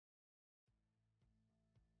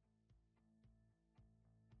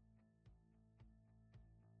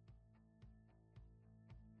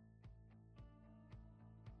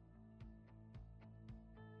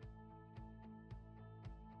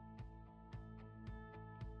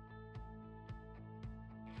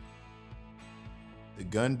The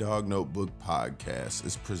Gun Dog Notebook podcast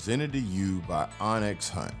is presented to you by Onyx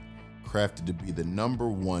Hunt, crafted to be the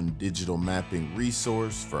 #1 digital mapping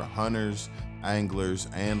resource for hunters, anglers,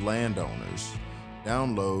 and landowners.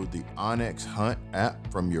 Download the Onyx Hunt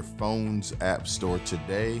app from your phone's app store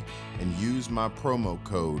today and use my promo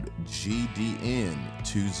code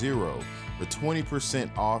GDN20 for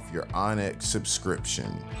 20% off your Onyx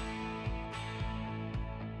subscription.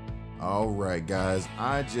 All right, guys,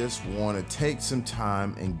 I just want to take some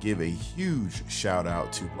time and give a huge shout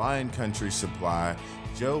out to Lion Country Supply,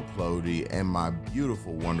 Joe Plody, and my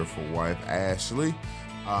beautiful, wonderful wife, Ashley.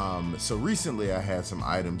 So recently I had some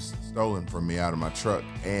items stolen from me out of my truck,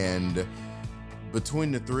 and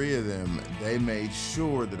between the three of them, they made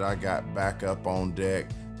sure that I got back up on deck.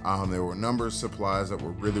 There were a number of supplies that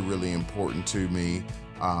were really, really important to me.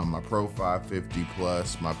 My Pro 550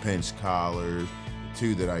 Plus, my pinch collars,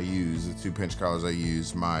 the two pinch collars I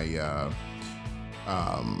use, my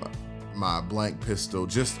blank pistol,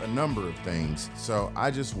 just a number of things. So I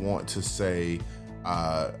just want to say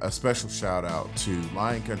a special shout out to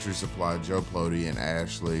Lion Country Supply, Joe Plody, and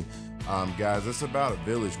Ashley. Guys, it's about a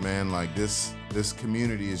village, man. Like this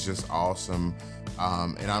community is just awesome.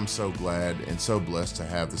 And I'm so glad and so blessed to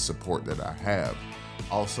have the support that I have.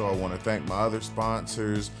 Also, I want to thank my other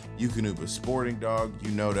sponsors, Eukanuba Sporting Dog. You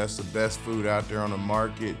know that's the best food out there on the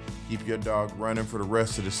market. Keep your dog running for the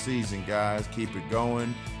rest of the season, guys. Keep it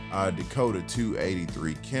going. Dakota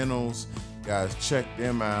 283 Kennels. Guys, check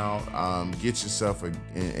them out. Get yourself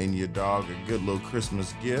and your dog a good little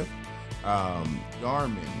Christmas gift.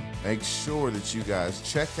 Garmin, make sure that you guys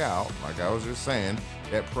check out, like I was just saying,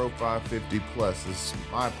 that Pro 550 Plus is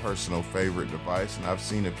my personal favorite device, and I've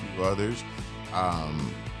seen a few others.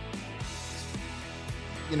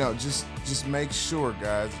 Just make sure,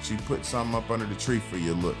 guys, that you put something up under the tree for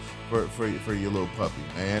your for your little puppy,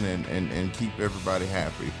 man, and keep everybody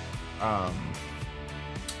happy.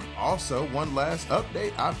 Also, one last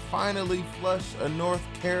update: I finally flushed a North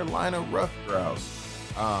Carolina rough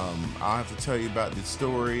grouse. I'll have to tell you about the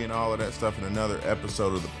story and all of that stuff in another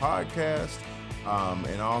episode of the podcast.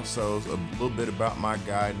 And also a little bit about my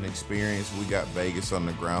guiding experience. We got Vegas on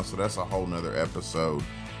the ground, so that's a whole nother episode.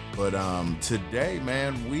 But today,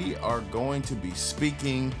 man, we are going to be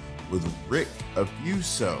speaking with Rick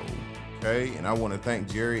Affuso, okay? And I want to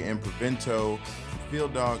thank Jerry and Prevento from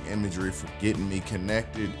Field Dog Imagery for getting me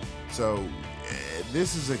connected. So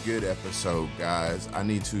this is a good episode, guys. I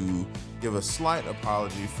need to give a slight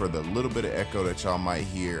apology for the little bit of echo that y'all might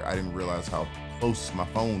hear. I didn't realize how close my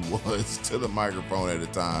phone was to the microphone at a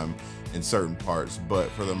time in certain parts, but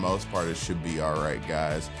for the most part, it should be all right,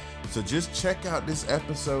 guys. So just check out this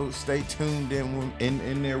episode. Stay tuned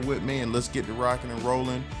in there with me, and let's get to rocking and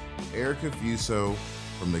rolling. Eric Affuso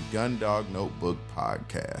from the Gun Dog Notebook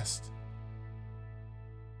podcast.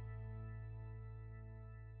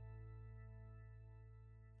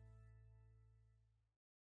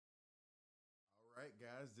 All right,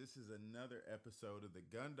 guys, this is another episode of the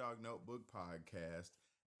Gun Dog Notebook podcast,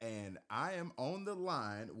 and I am on the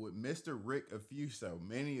line with Mr. Rick Affuso.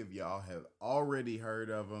 Many of y'all have already heard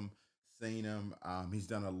of him, seen him. He's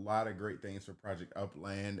done a lot of great things for Project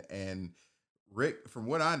Upland. And Rick, from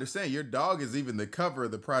what I understand, your dog is even the cover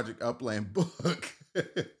of the Project Upland book.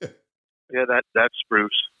 Yeah, that's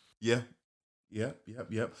Spruce. Yeah. Yep.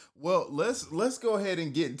 Well, let's go ahead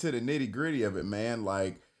and get into the nitty gritty of it, man.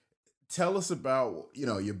 Like, tell us about,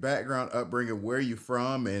 your background, upbringing, where you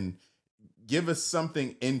from, and give us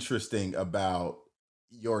something interesting about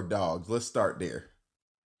your dogs. Let's start there.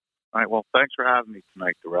 All right. Well, thanks for having me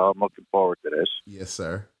tonight, Darrell. I'm looking forward to this. Yes,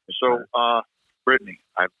 sir. So, Brittany.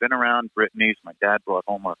 I've been around Brittany's. My dad brought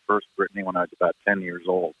home our first Brittany when I was about 10 years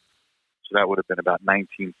old. So that would have been about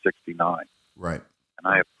 1969. Right. And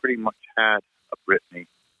I have pretty much had a Brittany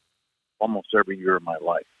almost every year of my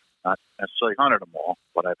life. Not necessarily hunted them all,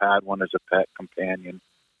 but I've had one as a pet companion.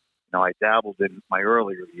 I dabbled in my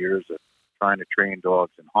earlier years of trying to train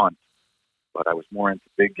dogs and hunt, but I was more into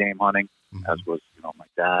big game hunting, as was, my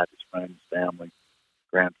dad, his friends, family,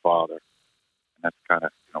 grandfather. And that's kind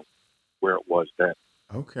of, where it was then.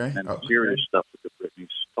 Okay. And the serious stuff with the Brittany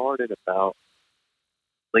started about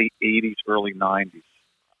late 80s, early 90s.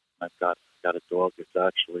 I've got a dog that's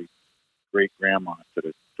actually great grandma to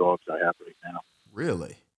the dogs I have right now.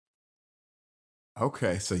 Really?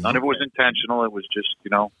 Okay. So none of it was intentional. It was just,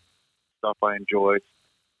 stuff I enjoyed,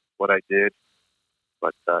 what I did.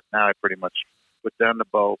 But now I pretty much put down the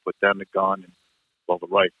bow, put down the gun, and the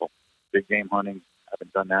rifle. Big game hunting,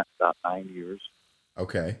 haven't done that in about 9 years.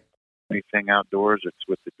 Okay. Anything outdoors, it's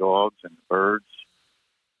with the dogs and the birds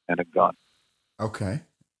and a gun. Okay.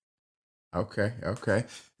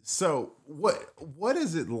 So what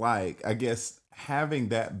is it like, I guess, having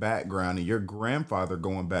that background and your grandfather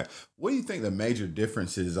going back? What do you think the major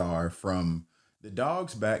differences are from the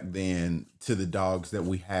dogs back then to the dogs that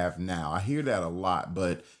we have now? I hear that a lot,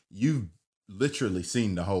 but you've literally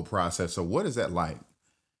seen the whole process. So what is that like?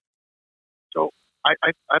 So I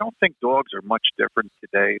don't think dogs are much different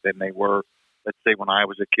today than they were, let's say, when I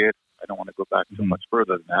was a kid. I don't want to go back too much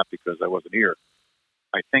further than that because I wasn't here.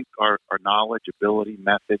 I think our knowledge, ability,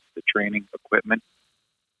 methods, the training, equipment,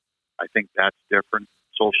 I think that's different.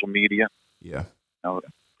 Social media, Yeah.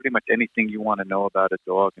 pretty much anything you want to know about a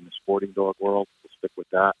dog in the sporting dog world, we'll stick with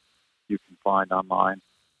that. You can find online,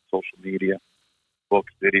 social media,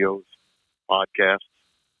 books, videos, podcasts.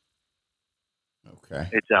 Okay.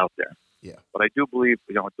 It's out there. Yeah. But I do believe,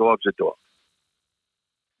 a dog's a dog.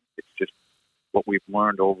 It's just what we've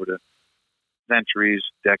learned over the centuries,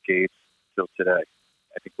 decades, till today.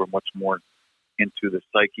 I think we're much more into the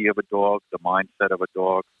psyche of a dog, the mindset of a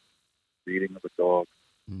dog, reading of a dog.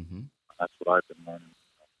 Mm-hmm. That's what I've been learning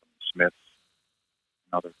from the Smiths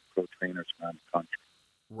and other pro trainers around the country.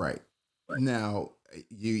 Right. Right. Now,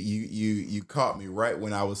 you caught me right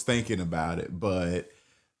when I was thinking about it, but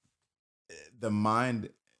the mind.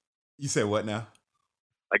 You say what now?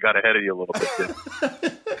 I got ahead of you a little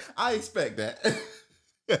bit. I expect that.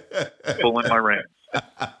 Pulling my reins.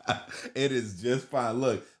 It is just fine.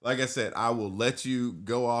 Look, like I said, I will let you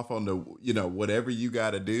go off on the, whatever you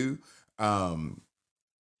got to do. But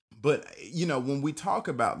when we talk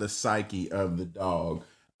about the psyche of the dog,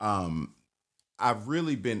 I've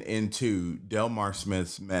really been into Delmar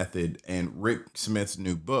Smith's method and Rick Smith's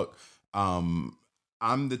new book.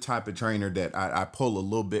 I'm the type of trainer that I pull a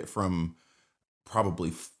little bit from probably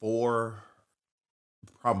four,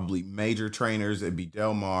 probably major trainers. It'd be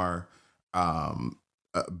Delmar,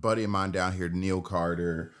 a buddy of mine down here, Neil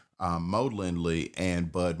Carter, Mo Lindley,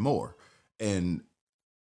 and Bud Moore. And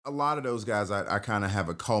a lot of those guys, I kind of have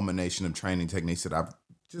a culmination of training techniques that I've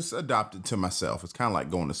just adopted to myself. It's kind of like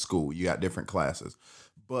going to school. You got different classes.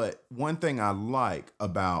 But one thing I like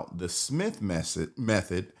about the Smith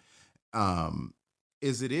method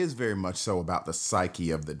is it is very much so about the psyche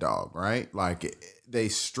of the dog, right? Like they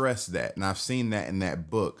stress that. And I've seen that in that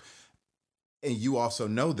book. And you also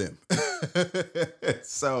know them.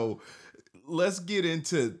 So let's get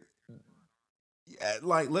into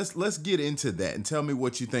let's get into that and tell me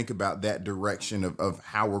what you think about that direction of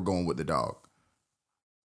how we're going with the dog.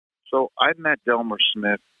 So I met Delmar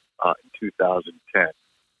Smith in 2010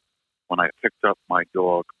 when I picked up my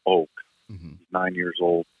dog Oak. Mm-hmm. He's 9 years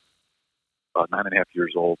old, 9.5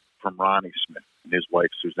 years old, from Ronnie Smith and his wife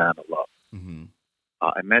Susanna Love. Mm-hmm.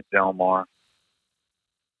 I met Delmar.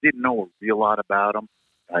 Didn't know a real lot about him.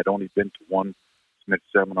 I'd only been to one Smith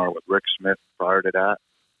seminar with Rick Smith prior to that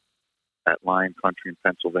at Lion Country in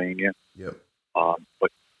Pennsylvania. Yep.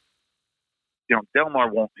 But Delmar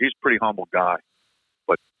he's a pretty humble guy,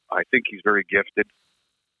 but I think he's very gifted.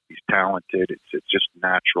 He's talented. It's just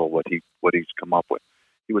natural what he's come up with.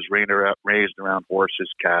 He was raised around horses,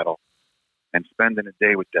 cattle, and spending a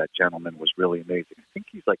day with that gentleman was really amazing. I think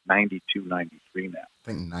he's like 92, 93 now. I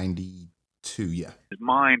think 92, yeah. His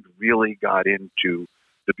mind really got into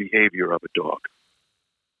the behavior of a dog,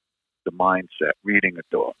 the mindset, reading a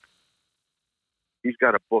dog. He's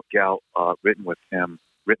got a book out written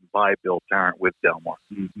by Bill Tarrant with Delmar.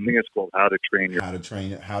 Mm-hmm. I think it's called How to Train Your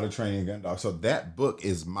Gun Dog. So that book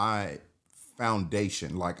is my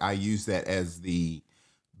foundation. Like I use that as the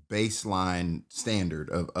baseline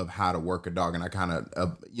standard of how to work a dog, and I kind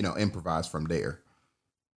of improvise from there.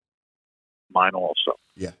 Mine also.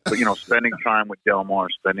 Yeah. But spending time with Delmar,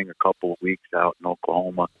 spending a couple of weeks out in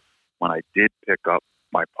Oklahoma. When I did pick up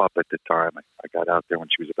my pup at the time, I got out there when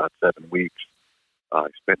she was about 7 weeks. I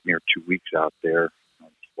spent near 2 weeks out there,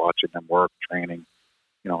 just watching them work, training,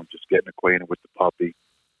 just getting acquainted with the puppy.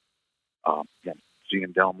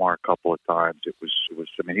 Seeing Delmar a couple of times, it was.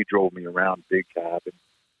 I mean, he drove me around Big Cabin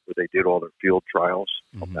where they did all their field trials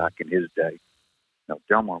back in his day.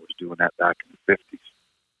 Delmar was doing that back in the 50s.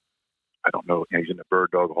 I don't know. He's in the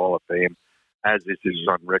Bird Dog Hall of Fame, as is his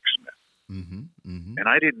son Rick Smith. Mm-hmm. Mm-hmm. And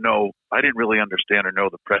I didn't really understand or know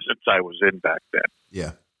the presence I was in back then.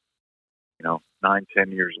 Yeah.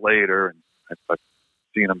 9-10 years later, and I've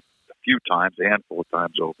seen him a few times, a handful of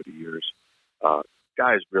times over the years.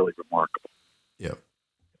 Guy is really remarkable. Yep.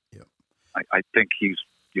 I think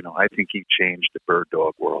I think he changed the bird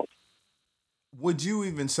dog world. Would you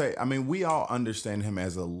even say? I mean, we all understand him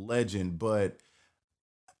as a legend, but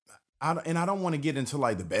I don't want to get into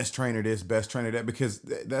like the best trainer this, best trainer that, because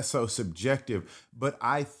that's so subjective. But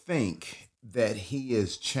I think that he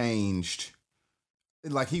has changed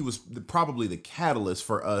like he was probably the catalyst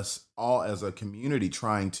for us all as a community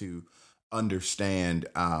trying to understand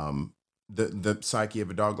the psyche of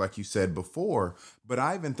a dog, like you said before. But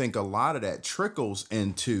I even think a lot of that trickles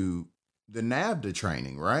into the NAVDA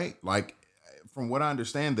training, right? Like, from what I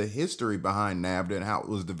understand, the history behind NAVDA and how it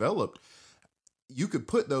was developed, you could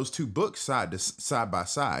put those two books side by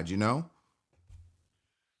side, you know?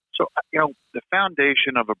 So, the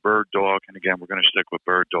foundation of a bird dog, and again, we're going to stick with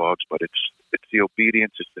bird dogs, but it's the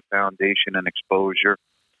obedience, it's the foundation and exposure.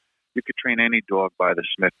 You could train any dog by the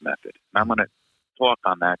Smith method. And I'm going to talk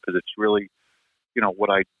on that because it's really, what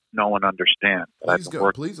I know and understand.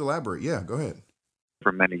 Please elaborate. Yeah, go ahead.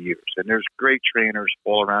 For many years. And there's great trainers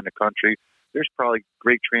all around the country. There's probably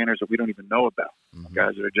great trainers that we don't even know about. Mm-hmm.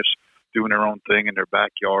 Guys that are just doing their own thing in their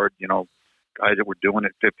backyard, guys that were doing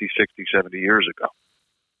it 50, 60, 70 years ago.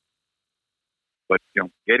 But,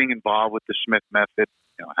 getting involved with the Smith method,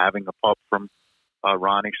 having a pup from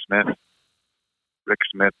Ronnie Smith, Rick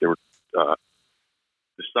Smith, the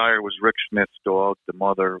sire was Rick Smith's dog. The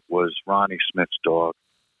mother was Ronnie Smith's dog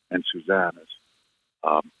and Susanna's.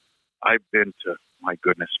 I've been to, my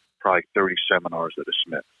goodness, probably 30 seminars of the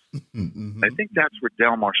Smiths. Mm-hmm. I think that's where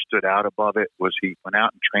Delmar stood out above it, was he went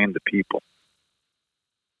out and trained the people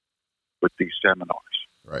with these seminars.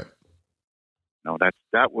 Right.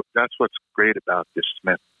 That's what's great about this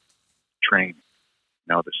Smith training.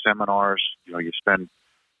 The seminars, you spend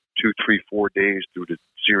 2, 3, 4 days through the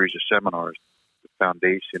series of seminars, the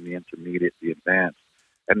foundation, the intermediate, the advanced,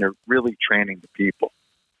 and they're really training the people.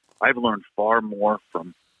 I've learned far more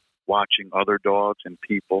from watching other dogs and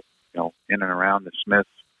people, in and around the Smiths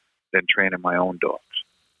than training my own dogs.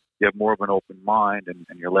 You have more of an open mind and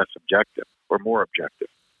you're less objective or more objective.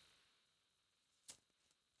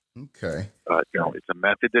 Okay. It's a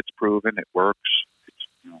method that's proven. It works.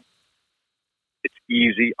 It's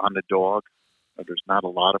easy on the dog. There's not a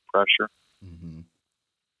lot of pressure. Mm-hmm.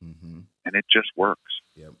 Mm-hmm. And it just works.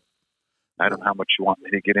 Yep. I don't know how much you want me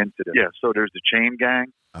to get into this. Yeah, so there's the chain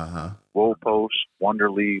gang, roll post, wonder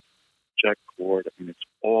lead, check cord. I mean, it's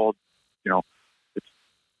all, it's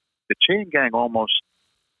the chain gang almost,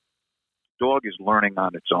 dog is learning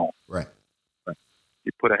on its own. Right.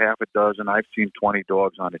 You put a half a dozen, I've seen 20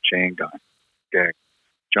 dogs on a chain gang,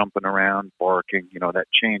 jumping around, barking, that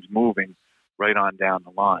chain's moving right on down the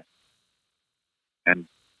line. And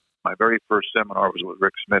my very first seminar was with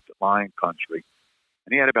Rick Smith at Lion Country,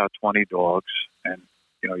 and he had about 20 dogs. And,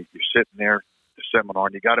 you're sitting there at the seminar,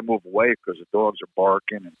 and you got to move away because the dogs are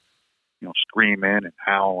barking and, screaming and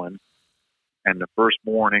howling. And the first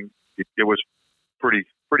morning, it was pretty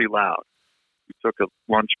loud. We took a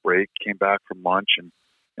lunch break, came back from lunch, and,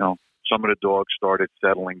 some of the dogs started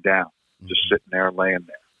settling down, just sitting there, laying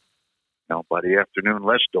there. By the afternoon,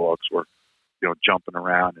 less dogs were, jumping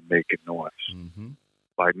around and making noise. Mm-hmm.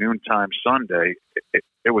 By noontime Sunday,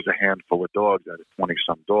 it was a handful of dogs out of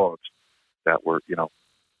 20-some dogs that were,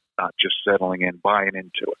 not just settling in, buying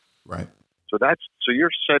into it. Right. So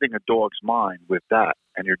you're setting a dog's mind with that,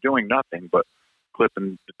 and you're doing nothing but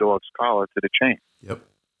clipping the dog's collar to the chain. Yep.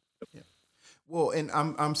 Well, and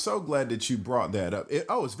I'm so glad that you brought that up.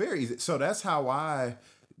 It's very easy. So that's how I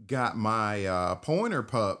got my pointer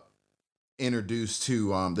pup introduced to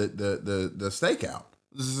the stakeout.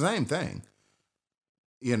 It's the same thing,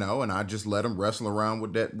 and I just let him wrestle around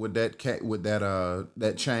with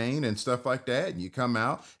that chain and stuff like that. And you come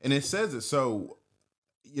out, and it says it so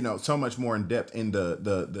so much more in depth in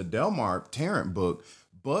the Delmar Tarrant book,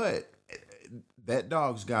 but that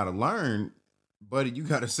dog's got to learn. Buddy, you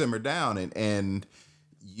got to simmer down and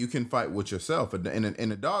you can fight with yourself. And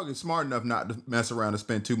a dog is smart enough not to mess around and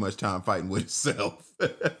spend too much time fighting with itself.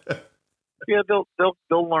 Yeah,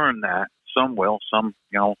 they'll learn that. Some will. Some,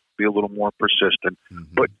 be a little more persistent.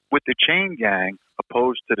 Mm-hmm. But with the chain gang,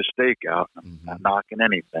 opposed to the stakeout, I'm not knocking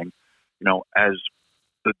anything, as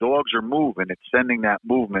the dogs are moving, it's sending that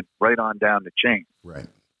movement right on down the chain. Right.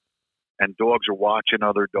 And dogs are watching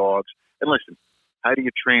other dogs. And listen, how do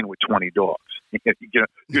you train with 20 dogs?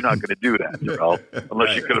 You're not going to do that,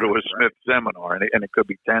 unless you go to a Smith seminar, and it could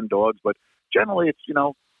be 10 dogs, but generally it's,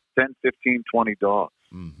 10, 15, 20 dogs.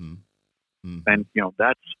 Mm-hmm. Mm-hmm. And,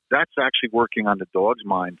 that's actually working on the dog's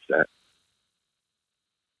mindset.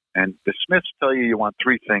 And the Smiths tell you want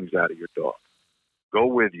 3 things out of your dog: go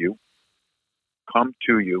with you, come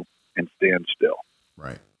to you, and stand still.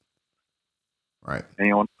 Right. Right.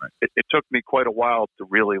 And, it took me quite a while to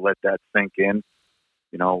really let that sink in.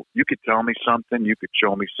 You could tell me something, you could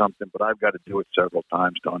show me something, but I've got to do it several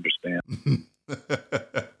times to understand.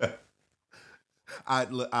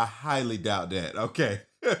 I highly doubt that. Okay.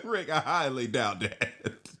 Rick, I highly doubt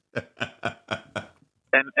that.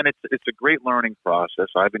 and it's a great learning process.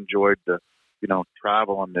 I've enjoyed the,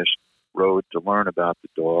 travel on this road to learn about the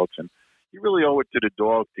dogs, and you really owe it to the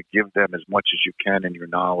dog to give them as much as you can in your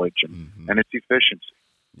knowledge and its efficiency.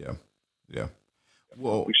 Yeah, yeah.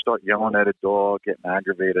 Well, we start yelling at a dog, getting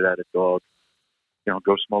aggravated at a dog,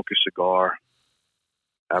 go smoke a cigar,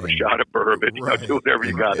 have a shot of bourbon, do whatever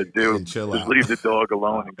you got to do. And chill Just out. leave the dog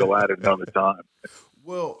alone and go at it another time.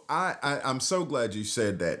 Well, I'm so glad you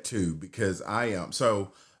said that too, because I am.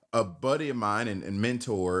 So a buddy of mine and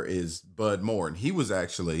mentor is Bud Moore, and he was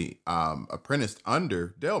actually apprenticed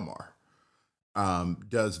under Delmar.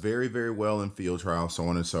 Does very, very well in field trials, so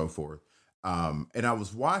on and so forth. And I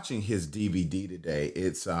was watching his DVD today.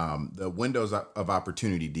 It's the Windows of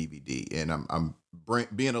Opportunity DVD, and I'm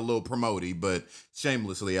being a little promoty, but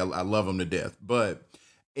shamelessly, I love him to death. But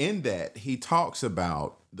in that, he talks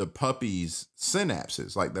about the puppy's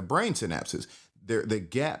synapses, like the brain synapses. The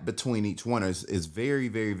gap between each one is very,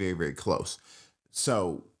 very, very, very close.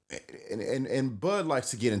 So, and Bud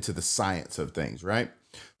likes to get into the science of things, right?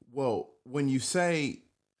 Well, when you say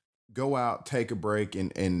go out, take a break,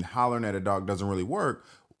 and hollering at a dog doesn't really work,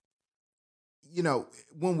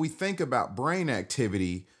 when we think about brain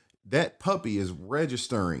activity, that puppy is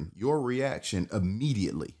registering your reaction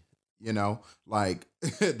immediately. Like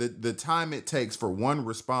the time it takes for one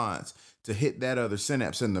response to hit that other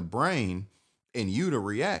synapse in the brain and you to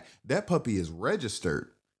react, that puppy is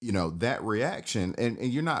registered, that reaction, and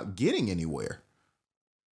you're not getting anywhere.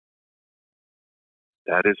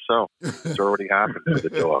 That is so. It's already happened to the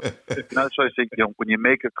dog. And that's why I say, when you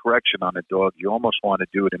make a correction on a dog, you almost want to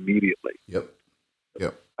do it immediately. Yep.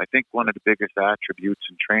 I think one of the biggest attributes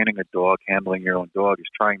in training a dog, handling your own dog, is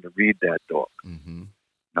trying to read that dog. Mm-hmm.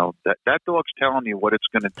 That dog's telling you what it's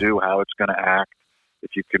going to do, how it's going to act,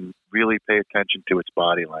 if you can really pay attention to its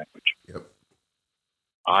body language. Yep.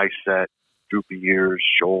 Eye set, droopy ears,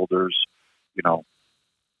 shoulders,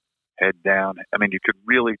 head down. I mean, you could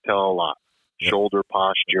really tell a lot. Yep. Shoulder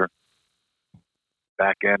posture,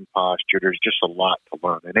 back end posture. There's just a lot to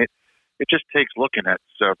learn. And it just takes looking at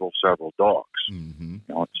several dogs. Mm-hmm.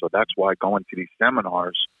 So that's why going to these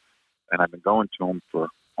seminars, and I've been going to them for,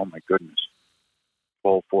 oh my goodness,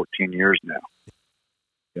 12, 14 years now.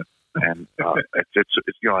 Yeah. And it's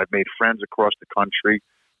I've made friends across the country.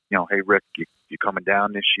 Hey Rick, you coming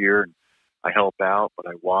down this year? And I help out, but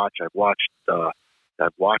I've watched the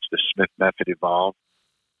Smith method evolve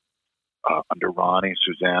under Ronnie,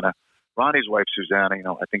 Susanna. Ronnie's wife, Susanna,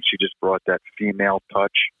 I think she just brought that female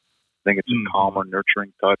touch. I think it's a calmer,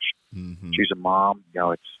 nurturing touch. Mm-hmm. She's a mom.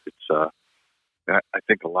 I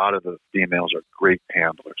think a lot of the females are great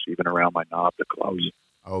handlers, even around my knob, the clubs.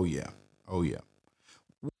 Oh yeah.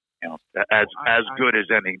 As good as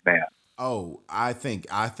any man. Oh, I think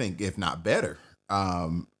if not better.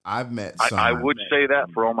 I've met some. I would say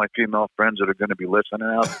that for all my female friends that are going to be listening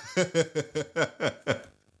out.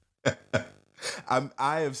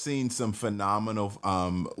 I have seen some phenomenal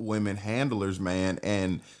women handlers, man,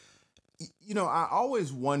 and I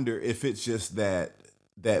always wonder if it's just that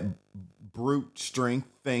brute strength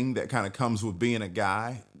thing that kind of comes with being a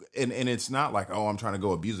guy, and it's not like, oh, I'm trying to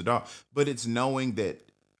go abuse a dog, but it's knowing that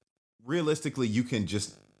realistically you can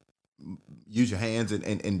just use your hands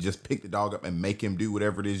and just pick the dog up and make him do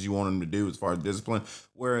whatever it is you want him to do as far as discipline.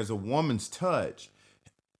 Whereas a woman's touch,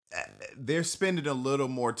 they're spending a little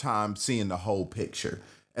more time seeing the whole picture.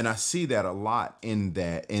 And I see that a lot in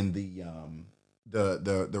the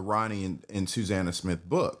Ronnie and Susanna Smith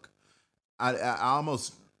book. I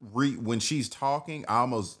almost read when she's talking, I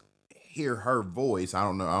almost hear her voice. I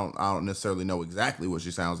don't know. I don't necessarily know exactly what she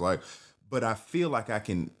sounds like, but I feel like I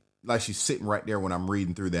can, like she's sitting right there when I'm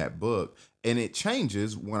reading through that book, and it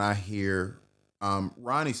changes when I hear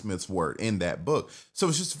Ronnie Smith's word in that book. So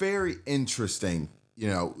it's just very interesting,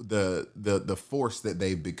 the force that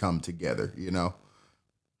they've become together.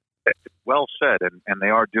 Well said, and they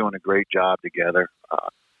are doing a great job together. Like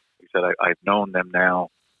I said, I've known them now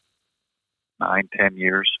 9-10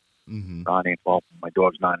 years. Mm-hmm. Ronnie, well, my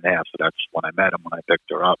dog's 9.5, so that's when I met him, when I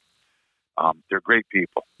picked her up. They're great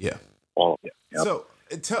people. Yeah, all of them. Yep. So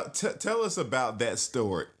tell us about that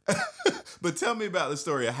story. But tell me about the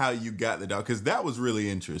story of how you got the dog, because that was really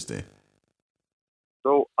interesting.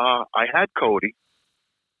 So I had Cody,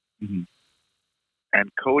 and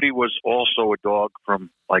Cody was also a dog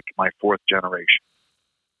from like my fourth generation.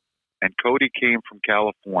 And Cody came from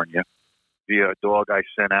California via a dog I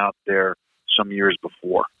sent out there some years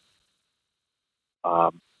before.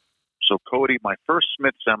 So Cody, my first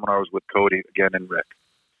Smith seminar was with Cody again and Rick.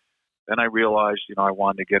 Then I realized, I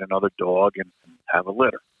wanted to get another dog and have a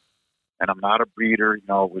litter. And I'm not a breeder, it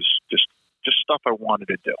was just stuff I wanted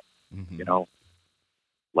to do. Mm-hmm.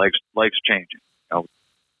 life's changing.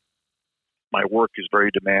 My work is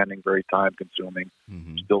very demanding, very time consuming.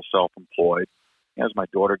 Mm-hmm. Still self-employed. As my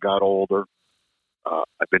daughter got older,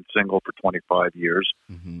 I've been single for 25 years.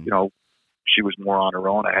 Mm-hmm. She was more on her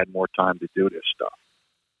own. I had more time to do this stuff.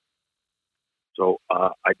 So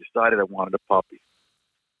I decided I wanted a puppy.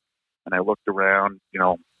 And I looked around,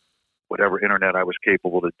 whatever internet I was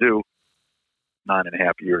capable to do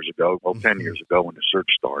 9.5 years ago, 10 years ago when the search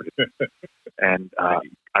started. And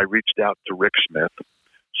I reached out to Rick Smith.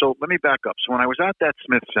 So let me back up. So when I was at that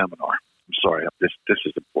Smith seminar, I'm sorry, this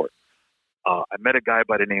is important. I met a guy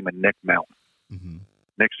by the name of Nick Mountain. Mm-hmm.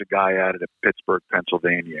 Nick's a guy out of the Pittsburgh,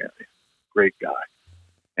 Pennsylvania area. Great guy.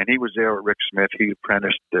 And he was there at Rick Smith. He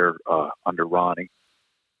apprenticed there under Ronnie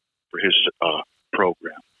for his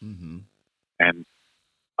program. Mm-hmm. And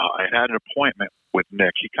I had an appointment with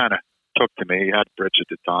Nick. He kind of took to me. He had Brits at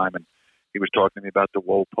the time, and he was talking to me about the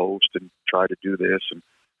woe post and try to do this. And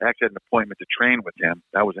I actually had an appointment to train with him.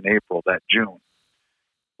 That was in April, that June.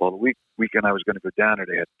 Well, the weekend I was going to go down there,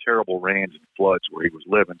 they had terrible rains and floods where he was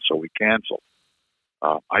living, so we canceled.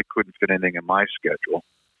 I couldn't fit anything in my schedule.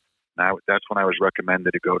 Now that's when I was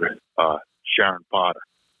recommended to go to Sharon Potter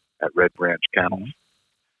at Red Branch Kennels.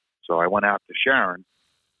 Mm-hmm. So I went out to Sharon,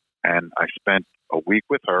 and I spent a week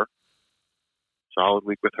with her, solid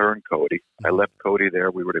week with her and Cody. Mm-hmm. I left Cody there.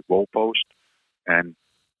 We were at Woe Post and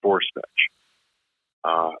Force Fetch.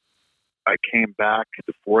 I came back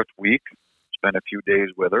the fourth week, spent a few days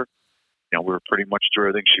with her. We were pretty much through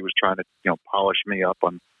everything. She was trying to, polish me up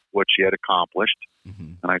on what she had accomplished.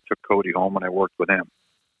 Mm-hmm. And I took Cody home and I worked with him.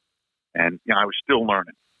 And, I was still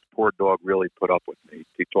learning. Poor dog really put up with me.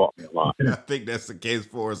 He taught me a lot. I think that's the case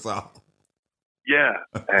for us all. Yeah.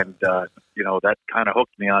 And, that kind of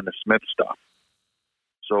hooked me on the Smith stuff.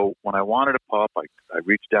 So when I wanted a pup, I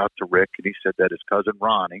reached out to Rick, and he said that his cousin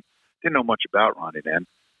Ronnie, didn't know much about Ronnie then,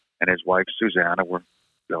 and his wife Susanna were,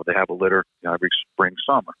 they have a litter every spring,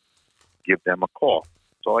 summer. Give them a call.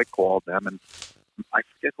 So I called them, and I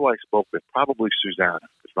forget who I spoke with, probably Susanna,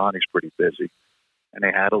 because Ronnie's pretty busy. And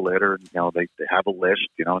they had a litter, and, they have a list,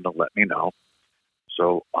 and they'll let me know.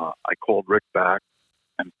 So I called Rick back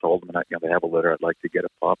and told him that, they have a litter. I'd like to get a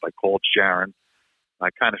pup. I called Sharon. I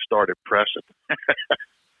kind of started pressing.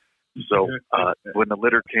 So when the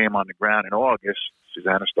litter came on the ground in August,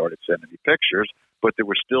 Susanna started sending me pictures, but there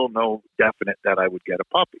was still no definite that I would get a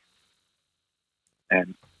puppy.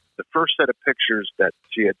 And the first set of pictures that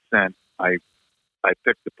she had sent, I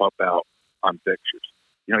picked the pup out on pictures.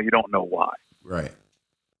 You don't know why. Right.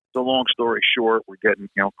 So long story short, we're getting,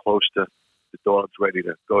 close to the dogs ready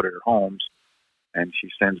to go to their homes. And she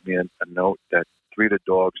sends me a note that 3 of the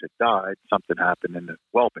dogs had died. Something happened in the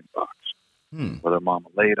whelping box. Whether mama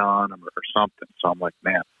laid on them or something. So I'm like,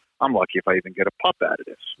 man, I'm lucky if I even get a pup out of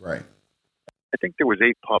this. Right. I think there was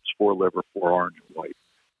 8 pups, 4 liver, 4 orange and white.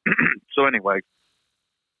 So anyway,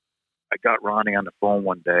 I got Ronnie on the phone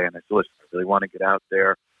one day, and I said, listen, I really want to get out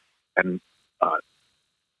there. And a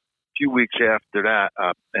few weeks after that,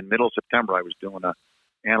 in middle of September, I was doing an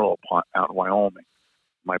antelope hunt out in Wyoming.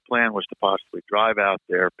 My plan was to possibly drive out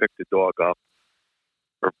there, pick the dog up,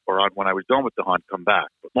 or when I was done with the hunt, come back.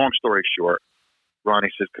 But long story short,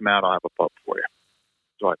 Ronnie says, come out, I'll have a pup for you.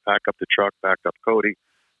 So I pack up the truck, back up Cody.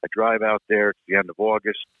 I drive out there. It's the end of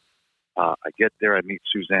August. I get there. I meet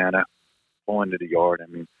Susanna, pull into the yard.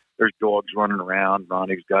 I mean, there's dogs running around.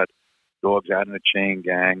 Ronnie's got dogs out in a chain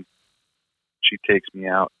gang. She takes me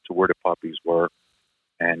out to where the puppies were.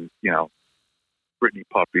 And, Brittany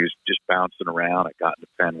puppies just bouncing around. I got in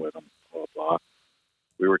the pen with them, blah, blah.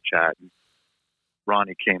 We were chatting.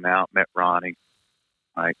 Ronnie came out, met Ronnie.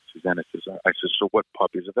 Susanna says, I said, so what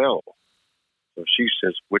puppy's available? So she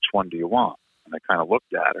says, which one do you want? And I kind of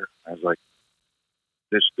looked at her. I was like,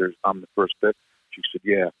 I'm the first pick. She said,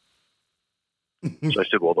 yeah. So I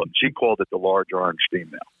said, well, she called it the large orange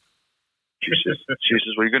female. She says,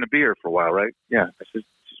 well, you're going to be here for a while, right? Yeah. I said,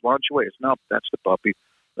 why don't you wait? I said, no, that's the puppy.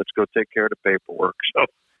 Let's go take care of the paperwork. So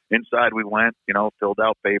inside we went, filled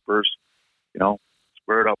out papers,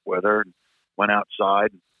 squared up with her, and went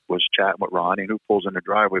outside, was chatting with Ronnie, who pulls in the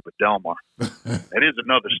driveway but Delmar. It is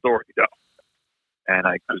another story, though. And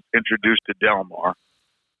I was introduced to Delmar,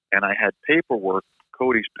 and I had paperwork,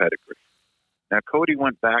 Cody's pedigree. Now, Cody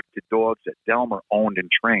went back to dogs that Delmar owned and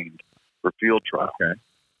trained for field trial. Okay.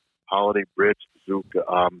 Holiday Brits, Zuka,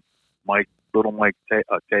 Little Mike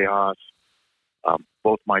Tejas.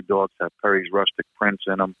 Both my dogs have Perry's Rustic Prince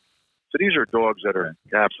in them. So these are dogs that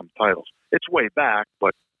have some titles. It's way back,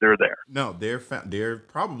 but they're there. No, they're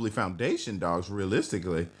probably foundation dogs,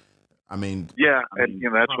 realistically. I mean, yeah, and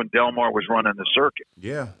that's when Delmar was running the circuit.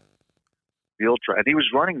 Yeah, field trial, and he was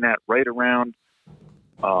running that right around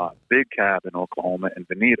Big Cab in Oklahoma and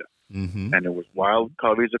Bonita. Mm-hmm. And there was wild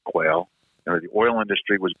coveys of quail. The oil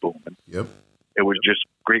industry was booming. Yep. It was just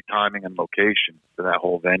great timing and location for that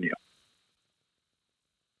whole venue.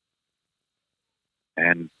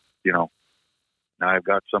 And, now I've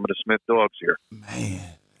got some of the Smith dogs here. Man,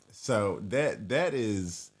 so that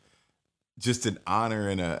is just an honor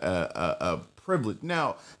and a privilege.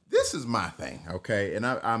 Now, this is my thing, okay? And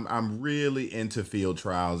I'm really into field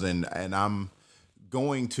trials, and I'm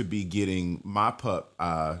going to be getting my pup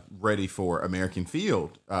ready for American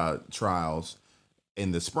field trials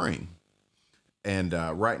in the spring. And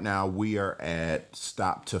right now we are at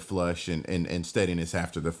stop to flush and steadiness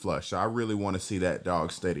after the flush. So I really want to see that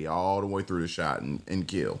dog steady all the way through the shot and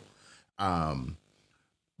kill.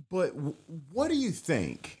 But what do you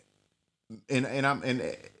think? And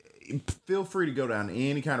feel free to go down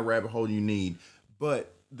any kind of rabbit hole you need.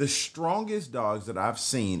 But the strongest dogs that I've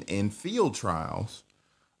seen in field trials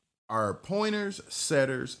are pointers,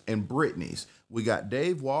 setters, and Brittany's. We got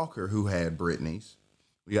Dave Walker, who had Brittany's.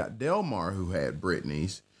 We got Delmar, who had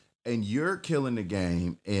Brittany's. And you're killing the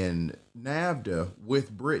game in NAVDA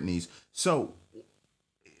with Brittany's. So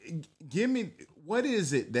give me, what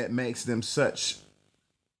is it that makes them such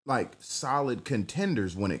solid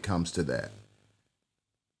contenders when it comes to that?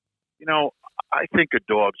 I think a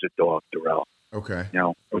dog's a dog, Darrell. Okay.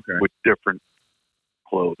 With different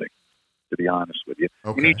clothing, to be honest with you.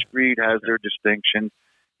 Okay. And each breed has their distinction.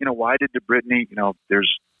 Why did the Brittany,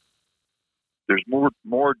 there's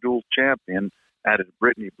more dual champion out of the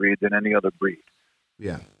Brittany breed than any other breed.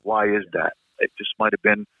 Yeah. Why is that? It just might have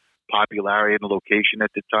been popularity and location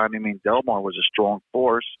at the time. I mean, Delmar was a strong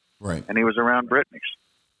force, right? And he was around Brittany's.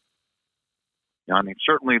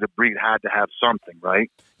 Certainly the breed had to have something,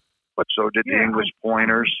 right? But so did the English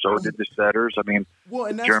pointers, so did the setters. And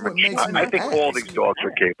that's German. What makes me I think ask. all these dogs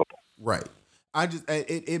are capable. Right.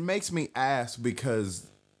 It makes me ask because,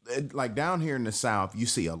 down here in the South, you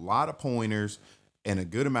see a lot of pointers and a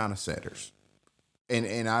good amount of setters,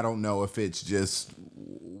 and I don't know if it's just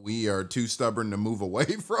we are too stubborn to move away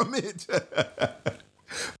from it.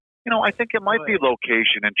 I think it might be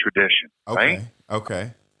location and tradition, right?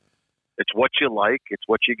 Okay. It's what you like. It's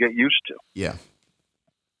what you get used to. Yeah.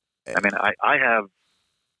 I have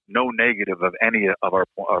no negative of any of our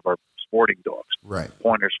sporting dogs, right?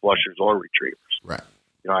 Pointers, flushers, or retrievers, right?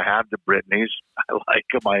 I have the Brittany's. I like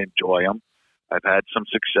them. I enjoy them. I've had some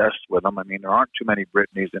success with them. There aren't too many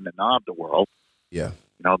Brittany's in the NAVDA world. Yeah.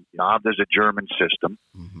 NAVDA's a German system.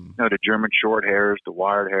 Mm-hmm. The German short hairs, the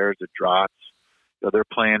wired hairs, the drots. They're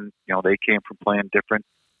playing. They came from playing different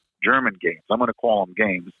German games. I'm going to call them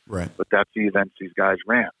games, right? But that's the events these guys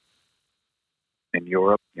ran in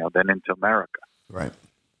Europe. Then into America, right?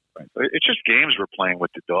 Right. It's just games we're playing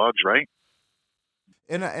with the dogs, right?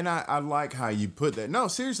 And I like how you put that. No,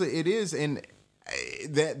 seriously, it is, and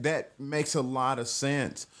that makes a lot of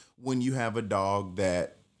sense when you have a dog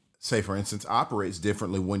that, say, for instance, operates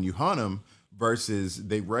differently when you hunt them versus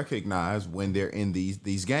they recognize when they're in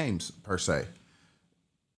these games per se.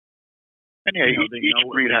 And each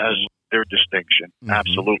breed has their distinction. Mm-hmm.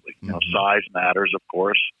 Absolutely, size matters, of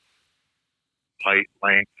course. Height,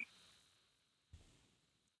 length,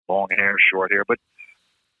 long hair, short hair, but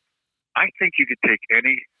I think you could take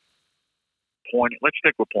any let's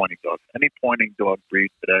stick with pointing dogs, any pointing dog breed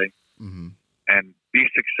today, mm-hmm. and be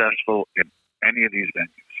successful in any of these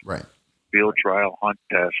venues. Right. Field trial, hunt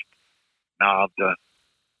test, NAVDA,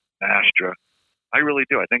 Astra. I really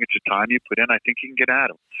do. I think it's the time you put in. I think you can get at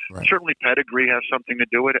them. Right. Certainly pedigree has something to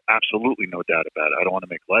do with it. Absolutely, no doubt about it. I don't want to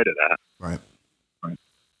make light of that. Right.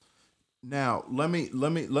 Now, let me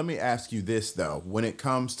ask you this though. When it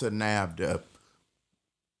comes to NAVDA,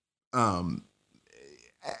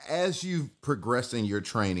 as you progress in your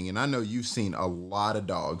training, and I know you've seen a lot of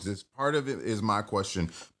dogs. It's part of it is my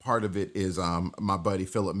question. Part of it is my buddy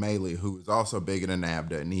Philip Maley, who is also big in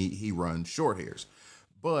NAVDA, and he runs short hairs.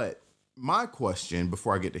 But my question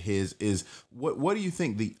before I get to his is what do you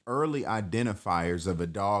think the early identifiers of a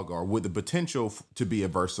dog are with the potential to be a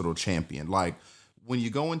versatile champion? Like, when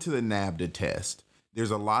you go into the NAVDA test,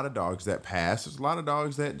 there's a lot of dogs that pass. There's a lot of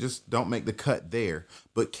dogs that just don't make the cut there.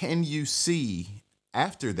 But can you see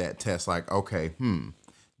after that test, like, okay,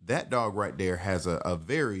 that dog right there has a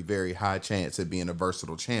very, very high chance at being a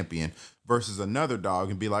versatile champion versus another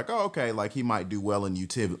dog and be like, oh, okay, like he might do well in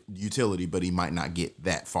utility, but he might not get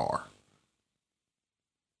that far.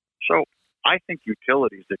 So I think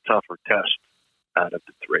utility is the tougher test out of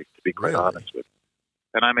the three, to be quite honest with you.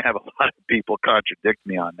 And I may have a lot of people contradict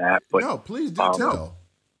me on that, but no, please do tell.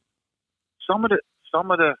 Some of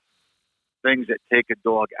the things that take a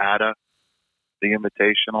dog out of the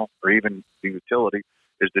invitational or even the utility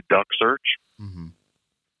is the duck search. Mm-hmm.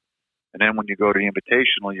 And then when you go to the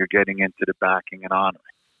Invitational, you're getting into the backing and honoring.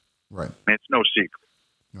 Right. I mean, it's no secret.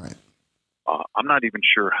 Right. I'm not even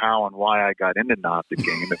sure how and why I got into NAVDA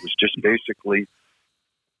game. It was just basically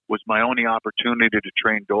was my only opportunity to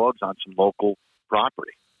train dogs on some local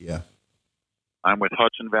property. Yeah. I'm with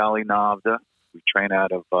Hudson Valley NAVDA. We train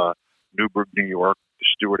out of Newburgh, New York, the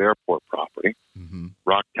Stewart Airport property. Mm-hmm.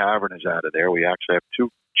 Rock Tavern is out of there. We actually have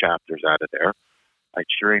 2 chapters out of there. I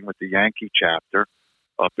train with the Yankee chapter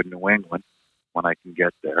up in New England when I can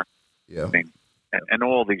get there. Yeah. I mean, and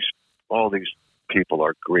all these people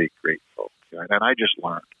are great folks. And I just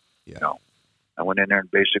learned. Yeah. You know, I went in there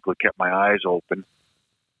and basically kept my eyes open,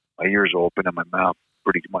 my ears open, and my mouth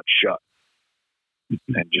pretty much shut,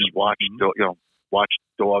 and just watched watch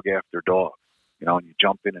dog after dog. You know, and you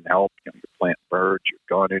jump in and help. You know, you're planting birds, you're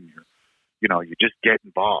gunning, you just get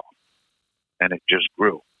involved, and it just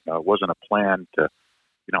grew. You know, it wasn't a plan to,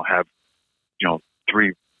 have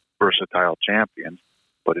 3 versatile champions,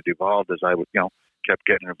 but it evolved as I would, kept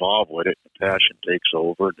getting involved with it. The passion takes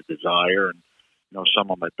over, the desire, and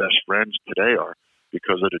some of my best friends today are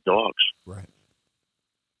because of the dogs. Right.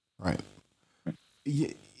 Right.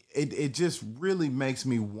 It just really makes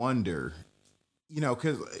me wonder,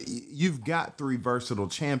 because you've got 3 versatile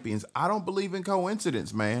champions. I don't believe in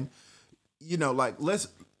coincidence, man. Like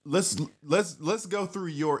let's go through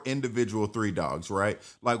your individual 3 dogs, right?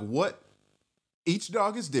 Like each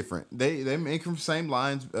dog is different. They make from the same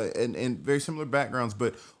lines and very similar backgrounds,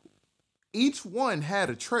 but each one had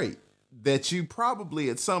a trait that you probably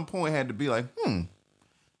at some point had to be like,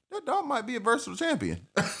 that dog might be a versatile champion.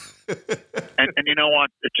 and you know what?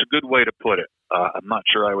 It's a good way to put it. I'm not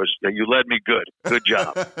sure you led me good. Good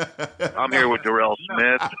job. I'm here with Darrell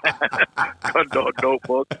Smith, Gun Dog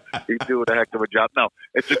Notebook. He's doing a heck of a job. No,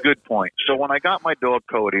 it's a good point. So when I got my dog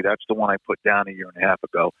Cody, that's the one I put down a year and a half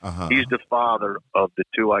ago. Uh-huh. He's the father of the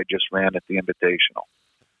 2 I just ran at the Invitational.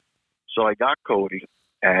 So I got Cody,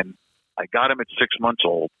 and I got him at 6 months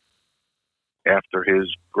old after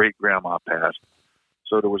his great-grandma passed.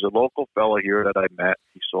 So there was a local fella here that I met.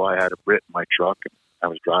 He saw I had a Brit in my truck, and I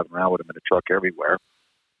was driving around with him in the truck everywhere.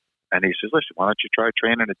 And he says, listen, why don't you try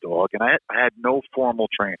training a dog? And I had no formal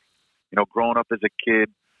training. Growing up as a kid,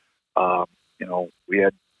 I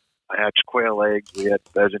hatched quail eggs, we had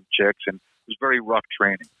pheasant chicks, and it was very rough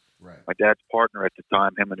training. Right. My dad's partner at the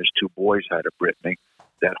time, him and his 2 boys had a Brittany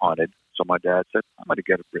that hunted. So my dad said, I'm going to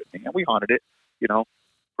get a Brittany. And we hunted it,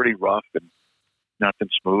 pretty rough and nothing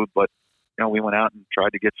smooth. But, we went out and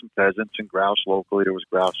tried to get some pheasants and grouse locally. There was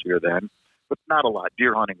grouse here then, but not a lot.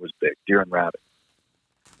 Deer hunting was big, deer and rabbit.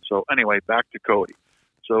 So anyway, back to Cody.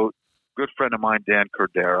 So good friend of mine, Dan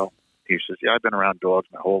Cordero, he says, yeah, I've been around dogs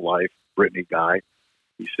my whole life, Brittany guy.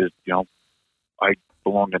 He says, I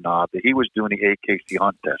belong to NAVDA. He was doing the AKC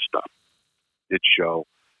hunt test stuff. Did show.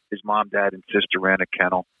 His mom, dad, and sister ran a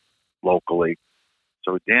kennel locally.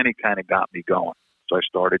 So Danny kind of got me going. So I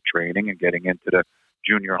started training and getting into the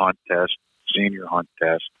junior hunt test, senior hunt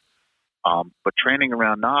test, but training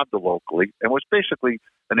around NAVDA locally, and was basically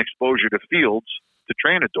an exposure to fields to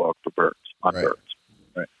train a dog for birds, on Right. birds.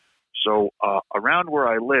 Right. So around where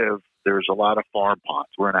I live, there's a lot of farm ponds.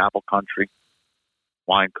 We're in apple country,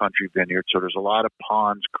 wine country, vineyard, so there's a lot of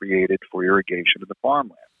ponds created for irrigation of the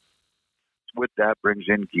farmland. With that brings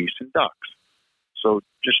in geese and ducks. So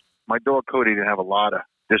just my dog Cody didn't have a lot of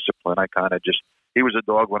discipline. I kind of he was a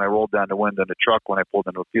dog when I rolled down the window in the truck. When I pulled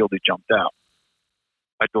into a field, he jumped out.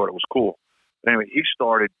 I thought it was cool. But anyway, he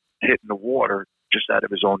started hitting the water just out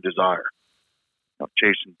of his own desire,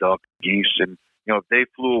 chasing duck, geese. And, if they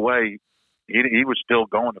flew away, he was still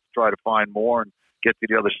going to try to find more and get to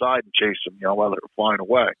the other side and chase them, while they were flying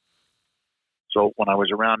away. So when I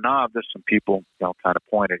was around NAVDA, some people, kind of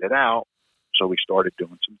pointed it out. So we started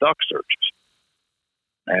doing some duck searches.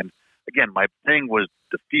 And again, my thing was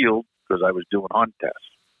the field because I was doing hunt tests.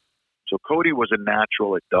 So Cody was a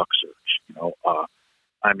natural at duck search.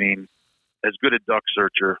 As good a duck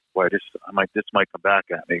searcher, this might come back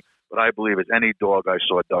at me, but I believe as any dog I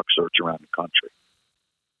saw a duck search around the country.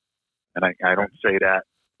 And I don't say that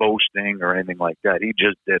boasting or anything like that. He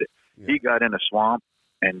just did it. Yeah. He got in a swamp,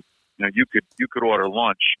 and you could order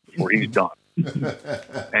lunch before he's done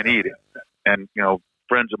and eat it. And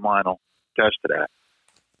friends of mine will attest to that.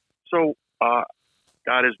 So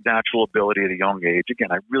got his natural ability at a young age.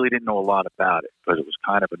 Again, I really didn't know a lot about it because it was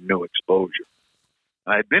kind of a new exposure.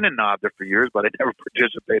 And I had been in NAVDA for years, but I never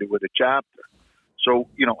participated with a chapter. So,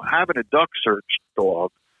 having a duck search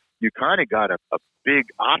dog, you kind of got a big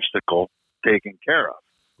obstacle taken care of.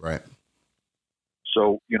 Right.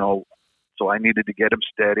 So, so I needed to get him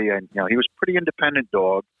steady. And, he was a pretty independent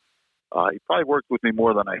dog. He probably worked with me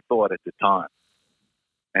more than I thought at the time.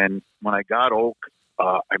 And when I got Oak,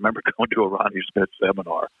 I remember going to a Ronnie Smith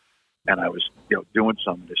seminar, and I was, doing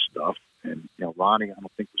some of this stuff. And, Ronnie, I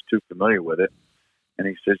don't think was too familiar with it. And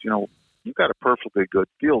he says, you got a perfectly good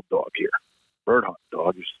field dog here, bird hunt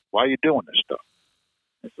dog. He says, why are you doing this stuff?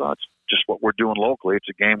 I thought, it's just what we're doing locally. It's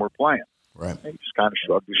a game we're playing. Right. And he just kind of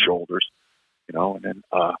shrugged his shoulders, and then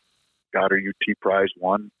got her UT Prize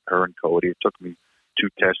 1, her and Cody. It took me 2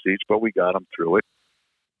 tests each, but we got them through it.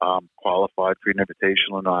 Qualified for an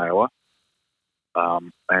invitational in Iowa.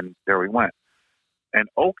 And there we went. And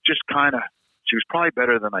Oak just kind of, she was probably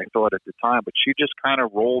better than I thought at the time, but she just kind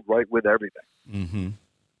of rolled right with everything. Mm-hmm.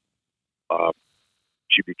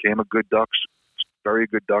 She became a very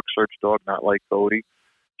good duck search dog, not like Cody.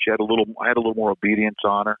 I had a little more obedience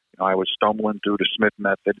on her. I was stumbling through the Smith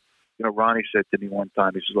method. Ronnie said to me one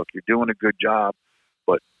time, he says, look, you're doing a good job,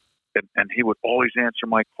 but, and he would always answer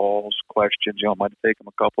my calls, questions, it might take him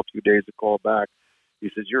a few days to call back. He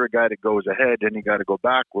says, you're a guy that goes ahead, then you got to go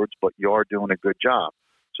backwards, but you are doing a good job.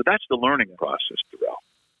 So that's the learning process, Darrell.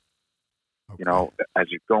 Okay. As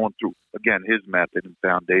you're going through, again, his method and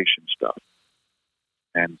foundation stuff.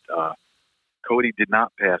 And Cody did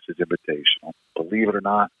not pass his invitational. Believe it or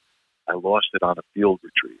not, I lost it on a field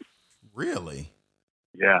retrieve. Really?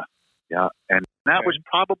 Yeah. And that was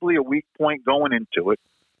probably a weak point going into it.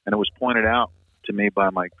 And it was pointed out to me by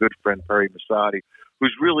my good friend Perry Masadi,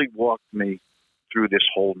 who's really walked me through this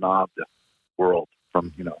whole NAVDA world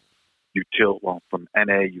from, from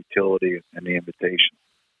NA utility and the invitation.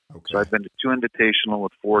 Okay. So I've been to 2 invitational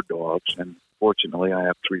with 4 dogs, and fortunately I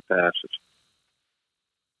have 3 passes.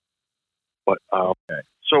 But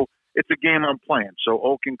so it's a game I'm playing. So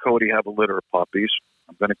Oak and Cody have a litter of puppies.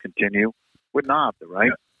 I'm going to continue with NAVDA, right?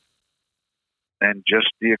 Yeah. And just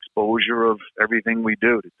the exposure of everything we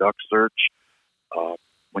do, the duck search.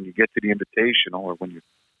 When you get to the invitational, or when you're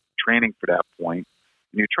training for that point,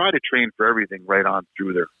 and you try to train for everything right on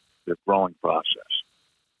through their growing process,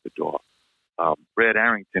 the dog. Brad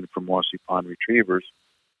Arrington from Mossy Pond Retrievers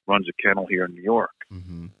runs a kennel here in New York.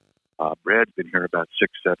 Mm-hmm. Brad's been here about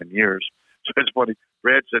 6-7 years. So it's funny.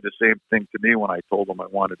 Brad said the same thing to me when I told him I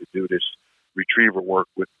wanted to do this retriever work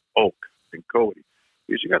with Oak and Cody.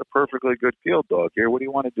 He said, you got a perfectly good field dog here. What do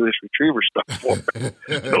you want to do this retriever stuff for?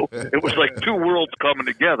 So it was like 2 worlds coming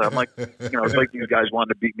together. I'm like, it's like these guys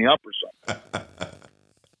wanted to beat me up or something.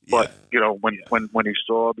 But, when he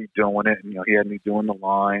saw me doing it, and, he had me doing the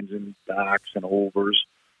lines and backs and overs,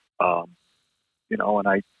 and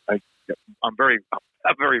I'm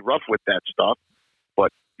very rough with that stuff,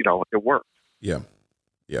 but, it worked. Yeah.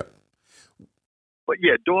 But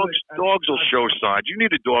yeah, dogs will show signs. You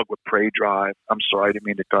need a dog with prey drive. I'm sorry, I didn't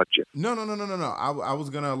mean to cut you. No. I was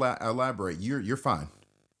going to elaborate. You're fine.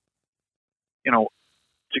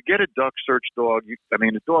 To get a duck search dog,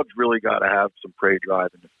 the dog's really got to have some prey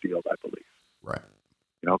drive in the field, I believe. Right.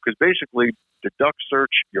 Because basically the duck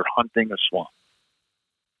search, you're hunting a swamp,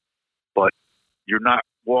 but you're not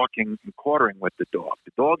walking and quartering with the dog.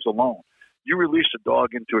 The dog's alone. You release a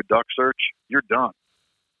dog into a duck search, you're done.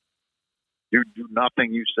 You do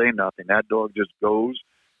nothing, you say nothing. That dog just goes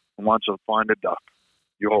and wants to find a duck.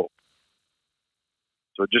 You hope.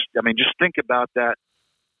 So just think about that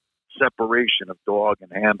separation of dog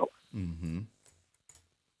and handler. Mm-hmm.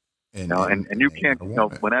 And you can't,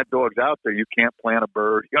 when that dog's out there, you can't plant a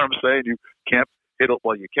bird. You know what I'm saying? You can't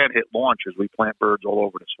you can't hit launches. We plant birds all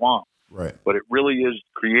over the swamp. Right. But it really is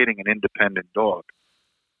creating an independent dog.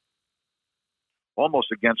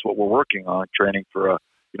 Almost against what we're working on, training for a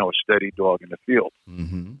steady dog in the field.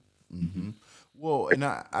 Mm-hmm. Mm-hmm. Well, and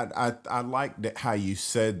I like that how you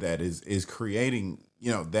said that is creating,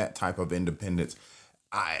 that type of independence.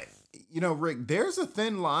 Rick, there's a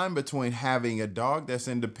thin line between having a dog that's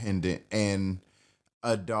independent and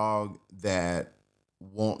a dog that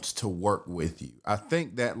wants to work with you. I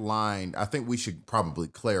think we should probably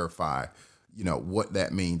clarify, what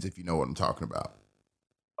that means, if you know what I'm talking about.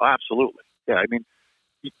 Oh, absolutely. Yeah.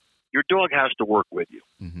 Your dog has to work with you.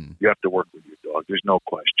 Mm-hmm. You have to work with your dog. There's no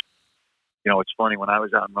question. It's funny, when I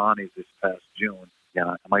was out in Ronnie's this past June,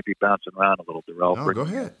 I might be bouncing around a little, Darrell. No, go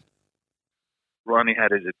ahead. Ronnie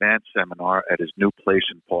had his advanced seminar at his new place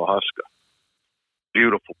in Pawhuska.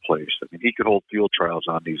 Beautiful place. He could hold field trials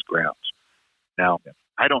on these grounds. Now,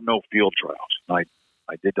 I don't know field trials.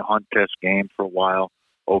 I did the hunt test game for a while.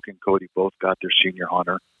 Oak and Cody both got their senior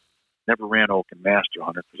hunter. Never ran Oak and master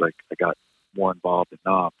hunter because I got more involved in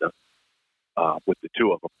NAVDA with the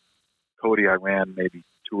 2 of them. Cody, I ran maybe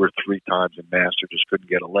 2 or 3 times in master, just couldn't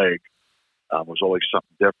get a leg. It was always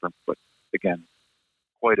something different, but again,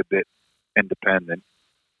 quite a bit independent.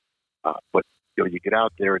 But you get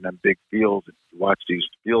out there in them big fields and you watch these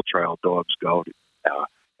field trial dogs go, and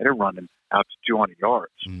they're running out to 200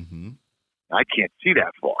 yards. Mm-hmm. I can't see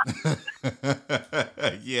that far.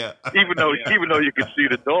 Yeah. Even though you can see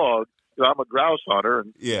the dog, I'm a grouse hunter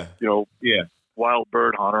and wild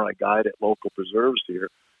bird hunter. I guide at local preserves here.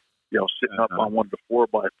 Sitting up on one of the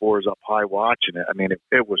 4x4s up high watching it. I mean,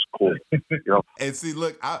 it was cool. And see,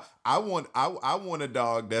 look, I want a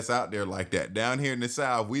dog that's out there like that. Down here in the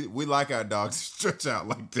South, we like our dogs to stretch out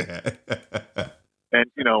like that. And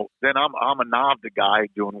then I'm a novice guy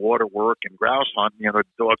doing water work and grouse hunting. The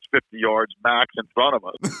dog's 50 yards max in front of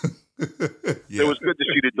us. Yeah. It was good to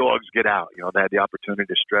see the dogs get out. They had the opportunity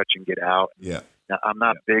to stretch and get out. Yeah. Now, I'm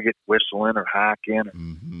not big at whistling or hacking or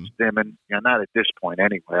stimming. Not at this point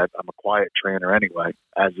anyway. I'm a quiet trainer anyway,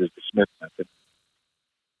 as is the Smith method.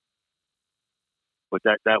 But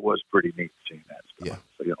that was pretty neat seeing that stuff.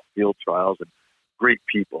 Yeah. So field trials and great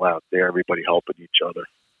people out there, everybody helping each other.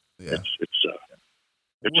 Yeah.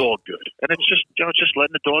 It's all good, and it's just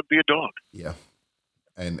letting the dog be a dog. Yeah,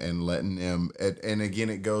 and letting them, and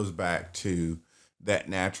again, it goes back to that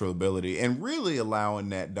natural ability and really allowing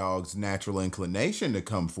that dog's natural inclination to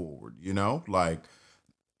come forward. Like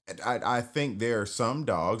I think there are some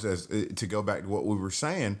dogs, as to go back to what we were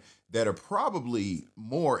saying, that are probably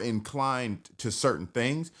more inclined to certain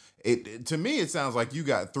things. To me, it sounds like you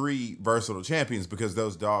got 3 versatile champions because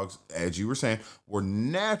those dogs, as you were saying, were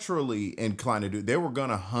naturally inclined to do. They were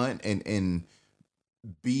going to hunt and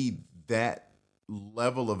be that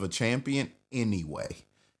level of a champion anyway.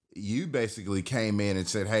 You basically came in and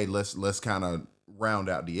said, "Hey, let's kind of round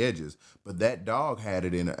out the edges." But that dog had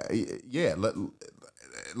it in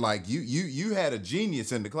like you had a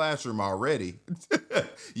genius in the classroom already.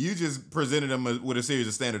 You just presented them with a series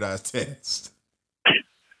of standardized tests.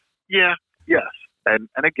 Yeah, yes. And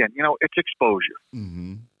again, it's exposure.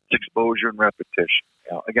 Mm-hmm. It's exposure and repetition.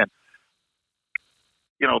 Again,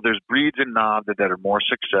 there's breeds in Knob that are more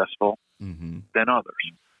successful than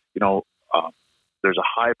others. There's a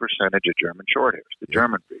high percentage of German Shorthairs, the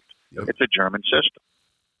German breeds. Yep. It's a German system.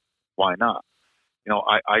 Why not?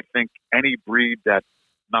 I think any breed that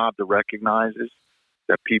NAVDA recognizes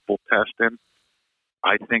that people test in,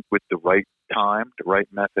 I think with the right time, the right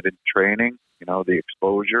method and training, the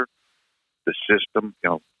exposure, the system,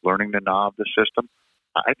 learning the NAVDA system,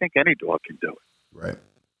 I think any dog can do it. Right.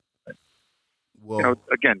 Well,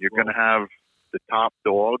 again, you're going to have the top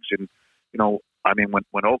dogs, and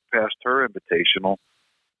when Oak passed her invitational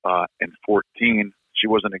in 14, she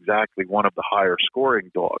wasn't exactly one of the higher scoring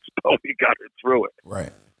dogs, but we got her through it.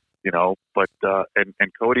 Right. But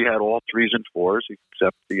and Cody had all 3s and 4s,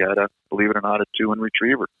 except he had believe it or not, a 2 in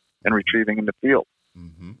retriever and retrieving in the field.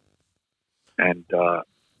 Mm-hmm. And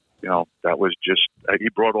that was just he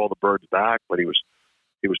brought all the birds back, but he was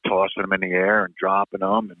tossing them in the air and dropping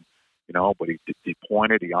them, and but he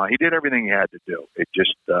pointed, he did everything he had to do. It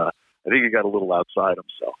just I think he got a little outside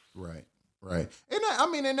himself. Right.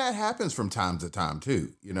 And that happens from time to time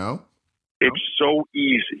too. It's so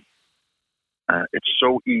easy. It's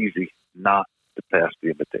so easy not to pass the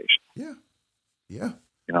invitation. Yeah.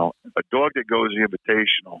 A dog that goes the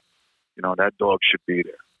invitational, that dog should be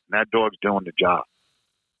there. And that dog's doing the job.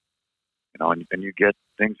 And you get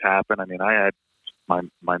things happen. I had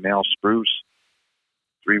my male spruce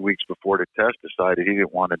 3 weeks before the test decided he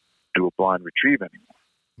didn't want to do a blind retrieve anymore.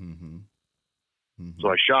 Mm-hmm. Mm-hmm. So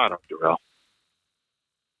I shot him, Darrell.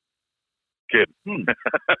 Kidding.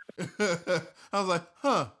 I was like,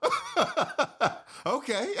 huh.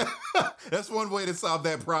 Okay. That's one way to solve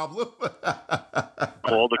that problem.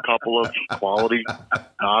 Called a couple of quality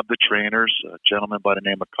NAVDA trainers, a gentleman by the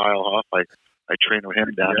name of Kyle Huff. I trained with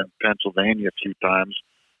him down in Pennsylvania a few times.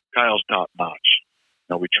 Kyle's top notch.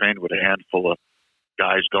 We trained with a handful of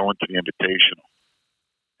guys going to the invitational.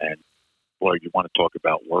 And boy, you want to talk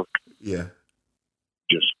about work. Yeah.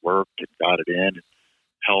 Just worked and got it in and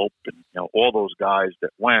help. And, all those guys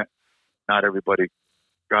that went, not everybody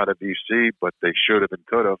got a VC, but they should have and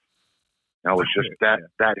could have. It's just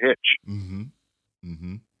that hitch. Mm-hmm.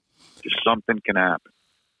 Mm-hmm. Just something can happen.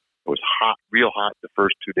 It was hot, real hot the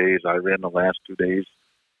first 2 days. I ran the last 2 days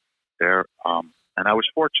there. And I was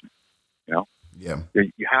fortunate, Yeah.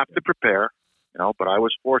 You have to prepare, but I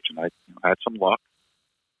was fortunate. I had some luck,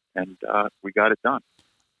 and we got it done.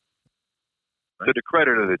 To the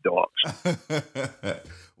credit of the dogs.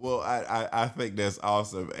 Well, I think that's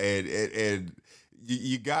awesome, and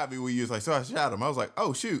you got me when you was like, so I shot him. I was like,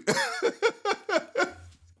 oh shoot. It's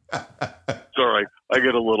all right. I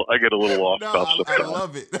get a little off. No, I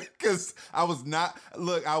love it because I was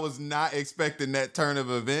not expecting that turn of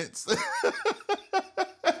events.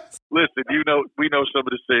 Listen, we know some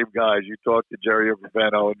of the same guys. You talk to Jerry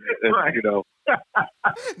Oberveno, and Right.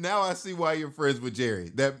 Now I see why you're friends with Jerry.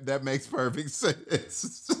 That makes perfect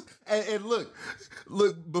sense. And look,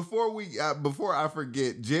 before I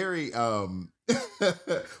forget, Jerry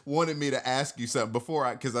wanted me to ask you something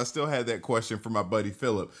because I still had that question for my buddy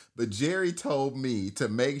Philip. But Jerry told me to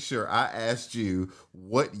make sure I asked you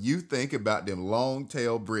what you think about them long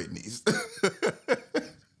tail Brittany's.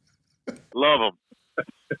 Love them.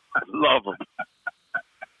 Love them.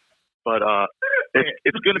 But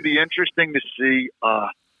it's going to be interesting to see.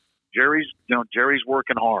 Jerry's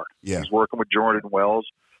working hard. Yeah. He's working with Jordan Wells.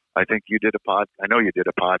 I think you did I know you did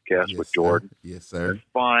a podcast with Jordan. Sir. Yes, sir.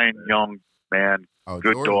 Fine young man.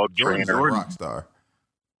 Good dog Jordan's trainer. a rock star.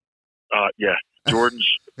 Yeah.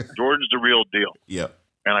 Jordan's the real deal. Yep.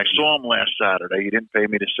 And I saw him last Saturday. He didn't pay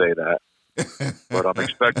me to say that. But I'm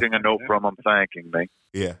expecting a note from him thanking me.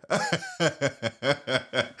 Yeah.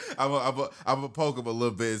 I'm a poke him a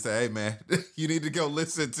little bit and say, hey, man, you need to go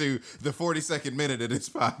listen to the 42nd minute of this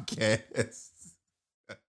podcast.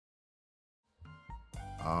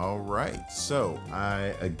 All right. So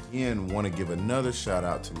I, again, want to give another shout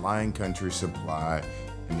out to Lion Country Supply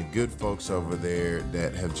and the good folks over there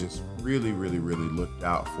that have just really, really, really looked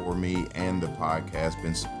out for me and the podcast,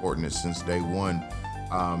 been supporting it since day one.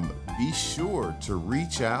 Be sure to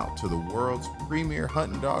reach out to the world's premier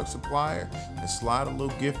hunting dog supplier and slide a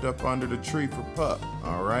little gift up under the tree for Pup.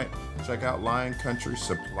 All right. Check out Lion Country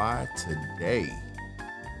Supply today.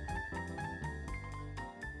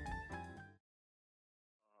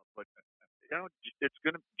 But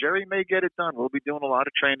Jerry may get it done. We'll be doing a lot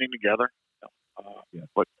of training together.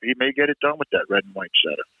 But he may get it done with that red and white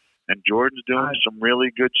setter. And Jordan's doing some really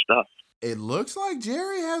good stuff. It looks like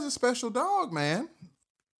Jerry has a special dog, man.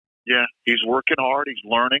 Yeah, he's working hard. He's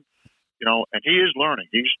learning, and he is learning.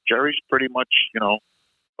 Jerry's pretty much,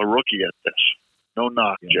 a rookie at this. No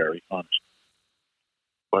knock, Jerry, honest.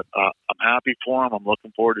 But I'm happy for him. I'm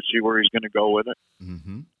looking forward to see where he's going to go with it.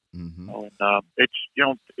 Mm-hmm. Mm-hmm. And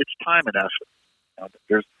it's time and effort.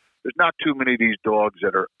 There's not too many of these dogs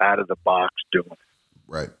that are out of the box doing it.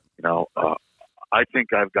 Right. I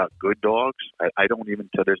think I've got good dogs. I don't even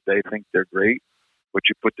to this day think they're great, but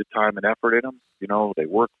you put the time and effort in them. They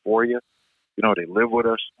work for you. They live with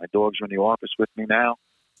us. My dogs are in the office with me now.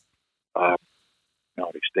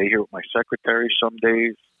 They stay here with my secretary some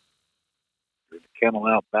days. They're in the kennel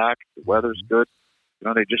out back. The weather's good.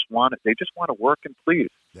 They just want it. They just want to work and please.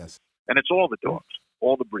 Yes. And it's all the dogs,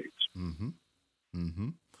 all the breeds. Mm-hmm. Mm-hmm.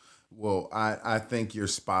 Well, I think you're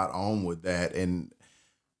spot on with that. And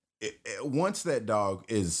once that dog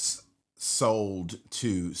is sold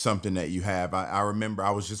to something that you have, I remember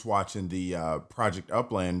I was just watching the Project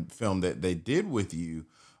Upland film that they did with you,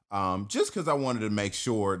 just because I wanted to make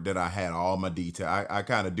sure that I had all my detail. I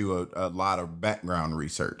kind of do a lot of background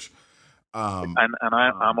research. And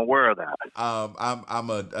I'm aware of that. I'm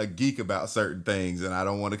a geek about certain things, and I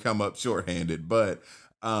don't want to come up shorthanded. But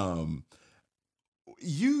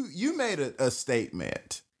you made a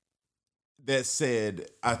statement that said,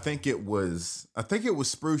 I think it was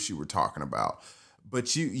Spruce you were talking about,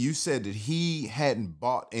 but you said that he hadn't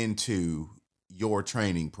bought into your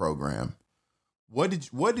training program. What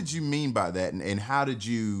did you mean by that, and how did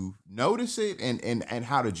you notice it, and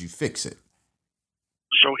how did you fix it?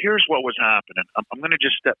 So here's what was happening. I'm going to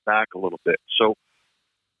just step back a little bit. So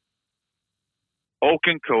Oak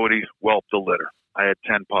and Cody whelped a litter. I had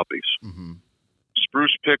 10 puppies. Mm-hmm.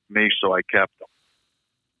 Spruce picked me, so I kept them.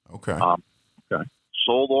 Okay. Okay.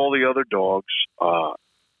 Sold all the other dogs. All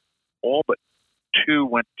but 2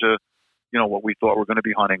 went to, what we thought were going to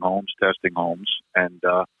be hunting homes, testing homes, and,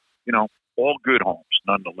 all good homes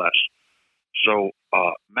nonetheless. So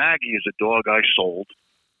Maggie is a dog I sold.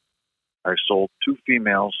 I sold 2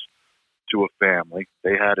 females to a family.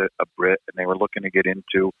 They had a Brit, and they were looking to get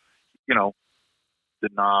into, the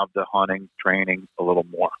knob, the hunting, training a little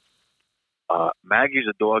more. Maggie's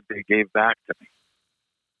a dog they gave back to me.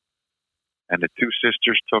 And the 2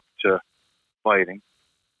 sisters took to fighting.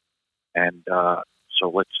 And so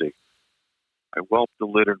let's see. I whelped the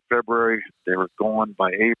litter in February. They were gone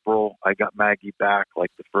by April. I got Maggie back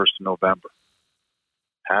like the 1st of November.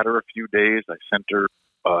 Had her a few days. I sent her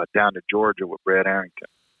down to Georgia with Brad Arrington.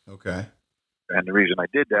 Okay. And the reason I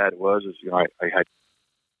did that was I had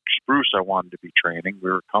Spruce I wanted to be training.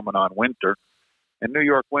 We were coming on winter, and New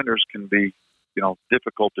York winters can be,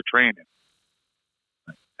 difficult to train in.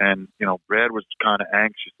 And, Brad was kind of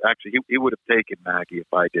anxious. Actually, he would have taken Maggie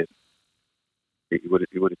if I didn't. He would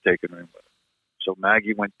have taken her in with him. So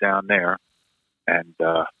Maggie went down there, and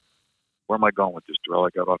where am I going with this, Terrell? I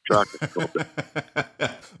got off track a little bit.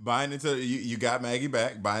 Buying into you got Maggie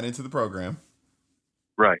back, buying into the program.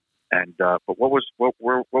 Right. And but what was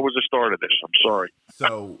the start of this? I'm sorry.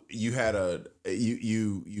 So you had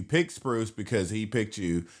you picked Spruce because he picked you.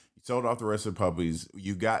 You sold off the rest of the puppies.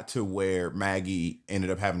 You got to where Maggie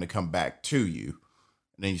ended up having to come back to you,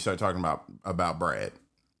 and then you started talking about Brad.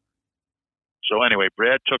 So anyway,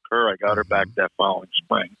 Brad took her. I got her back that following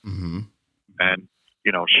spring, and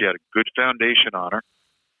she had a good foundation on her.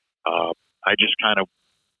 I just kind of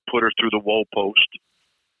put her through the wall post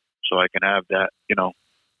so I can have that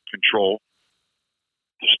control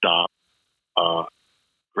to stop.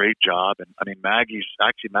 Great job. And I mean, Maggie's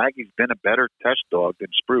been a better test dog than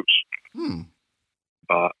Spruce.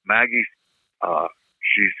 Maggie,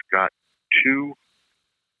 she's got 2,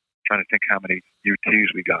 trying to think how many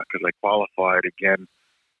UTs we got, because I qualified again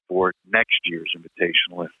for next year's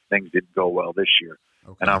invitational if things didn't go well this year.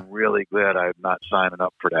 Okay. And I'm really glad I'm not signing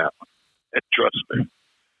up for that one. Trust me.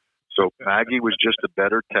 So Maggie was just a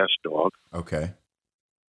better test dog. Okay.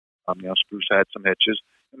 Spruce had some hitches.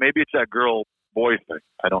 Maybe it's that girl-boy thing.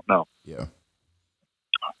 I don't know. Yeah.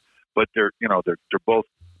 But they're both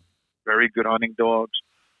very good hunting dogs.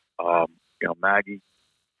 Maggie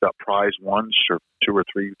got prize ones for 2 or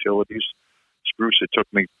 3 utilities. Spruce, it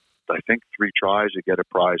took me, I think, 3 tries to get a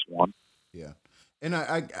prize one. Yeah. And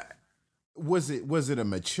I was it a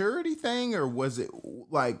maturity thing, or was it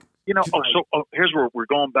like? Here's where we're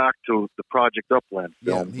going back to the Project Upland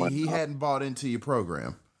film. Yeah, he hadn't bought into your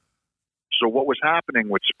program. So what was happening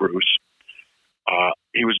with Spruce,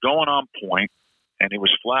 he was going on point, and he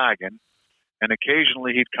was flagging, and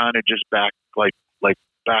occasionally he'd kind of just back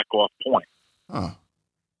off point. Huh.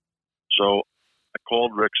 So I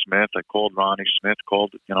called Rick Smith, I called Ronnie Smith,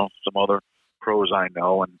 called some other pros I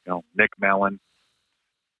know, and Nick Mellon,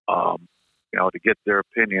 to get their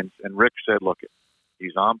opinions. And Rick said, "Look,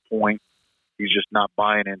 he's on point. He's just not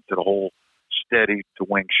buying into the whole steady to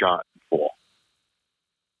wing shot and fall."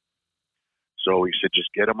 So he said,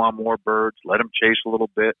 "Just get him on more birds, let him chase a little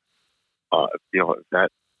bit. That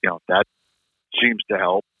seems to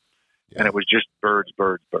help." Yeah. And it was just birds.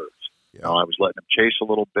 Yeah. I was letting him chase a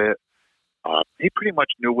little bit. He pretty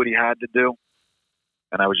much knew what he had to do,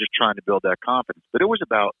 and I was just trying to build that confidence. But it was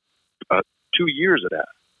about 2 years of that,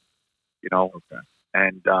 Okay.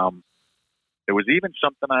 And it was even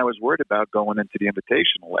something I was worried about going into the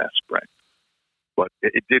Invitational last spring, but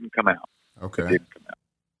it didn't come out. Okay. It didn't come out.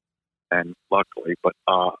 And luckily, but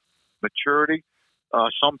maturity,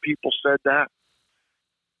 some people said that.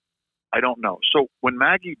 I don't know. So when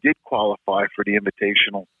Maggie did qualify for the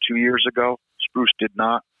Invitational 2 years ago, Spruce did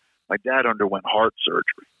not. My dad underwent heart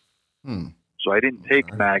surgery. So I didn't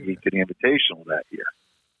take Maggie to the Invitational that year.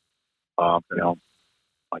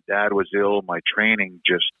 My dad was ill. My training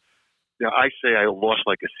just, I say I lost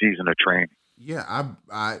like a season of training. Yeah,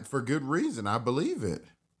 I for good reason. I believe it.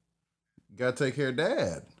 You got to take care of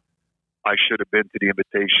Dad. I should have been to the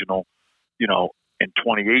Invitational, in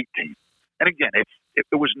 2018. And again, it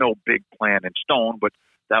was no big plan in stone, but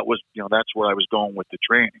that was, that's where I was going with the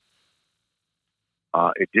training.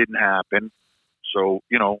 It didn't happen. So,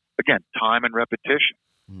 again, time and repetition.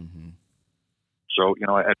 Mm-hmm. So,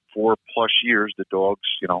 at 4+ years, the dogs,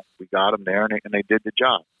 we got them there and they did the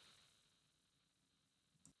job.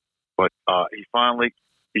 But he finally,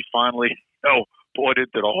 bought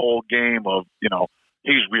into the whole game of,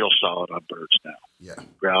 he's real solid on birds now. Yeah.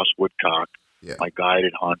 Grouse, woodcock, my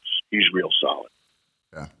guided hunts, he's real solid.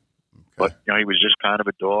 Yeah. Okay. But, he was just kind of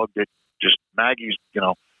a dog that just Maggie's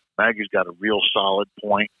got a real solid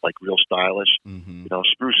point, like real stylish. Mm-hmm.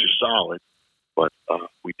 Spruce is solid, but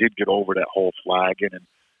we did get over that whole flagging and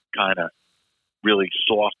kind of really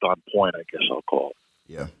soft on point, I guess I'll call it.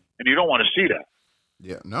 Yeah. And you don't want to see that.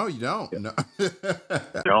 Yeah. No, you don't. Yeah.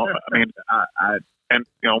 No. I mean,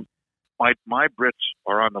 my Brits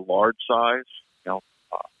are on the large size.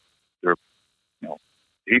 They're,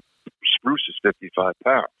 Spruce is 55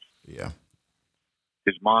 pounds. Yeah.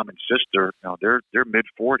 His mom and sister, they're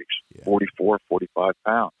mid-40s, 44, 45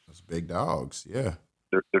 pounds. Those big dogs, yeah.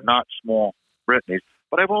 They're not small Brittany's,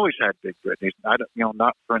 but I've always had big Brittany's. I don't,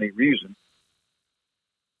 not for any reason,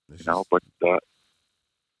 But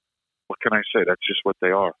what can I say? That's just what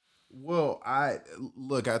they are. Well, I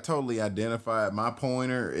totally identify it. My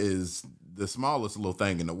pointer is the smallest little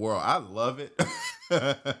thing in the world. I love it.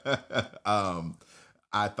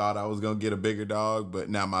 I thought I was going to get a bigger dog, but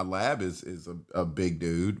now my lab is a big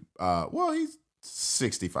dude. He's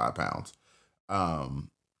 65 pounds.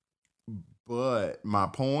 But my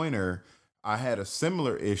pointer, I had a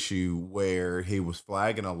similar issue where he was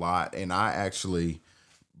flagging a lot, and I actually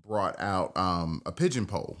brought out a pigeon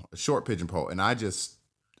pole, a short pigeon pole, and I just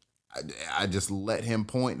let him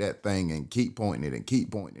point that thing and keep pointing it and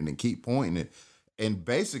keep pointing it and keep pointing it, and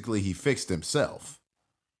basically he fixed himself.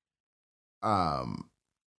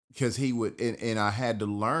 Because he would, and I had to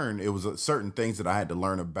learn. It was certain things that I had to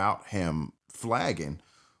learn about him flagging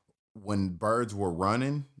when birds were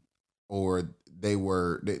running, or they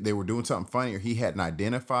were doing something funny, or he hadn't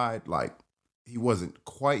identified, like he wasn't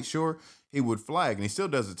quite sure. He would flag, and he still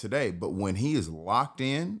does it today. But when he is locked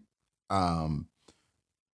in,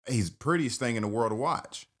 he's the prettiest thing in the world to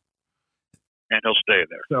watch. And he'll stay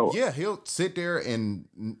there. So yeah, he'll sit there and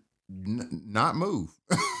not move.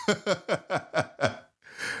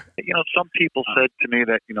 Some people said to me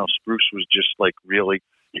that, Spruce was just like really,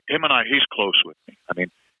 him and he's close with me. I mean,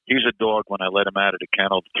 he's a dog. When I let him out of the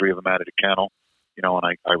kennel, the three of them out of the kennel,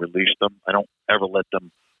 and I release them, I don't ever let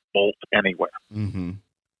them bolt anywhere. Mm-hmm.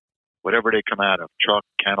 Whatever they come out of, truck,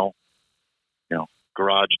 kennel,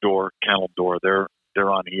 garage door, kennel door, they're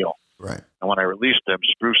on heel. Right. And when I release them,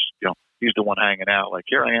 Spruce, he's the one hanging out like,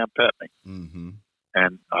 here I am, pet me. Mm-hmm.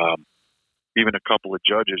 And even a couple of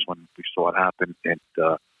judges, when we saw it happen at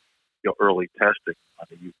early testing on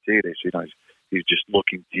the UT, they said, he's just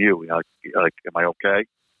looking to you. Like, am I okay?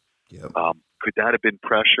 Yep. Could that have been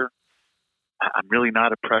pressure? I'm really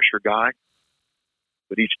not a pressure guy,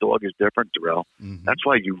 but each dog is different, Darrell. Mm-hmm. That's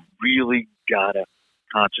why you really got to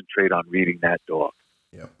concentrate on reading that dog.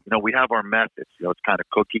 Yep. We have our methods. It's kind of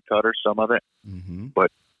cookie cutter, some of it. Mm-hmm.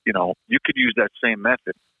 But, you could use that same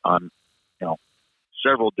method on,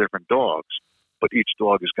 several different dogs, but each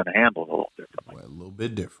dog is going to handle it a little differently. Well, a little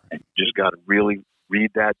bit different. And you just got to really read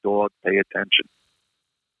that dog, pay attention.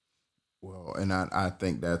 Well, and I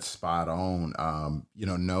think that's spot on.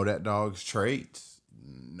 Know that dog's traits,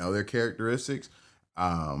 know their characteristics.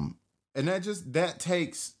 And that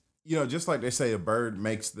takes, just like they say a bird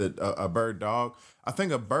makes a bird dog. I think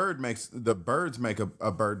the birds make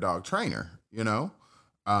a bird dog trainer,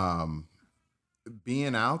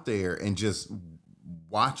 being out there and just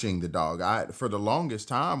watching the dog. For the longest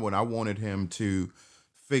time, when I wanted him to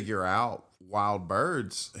figure out wild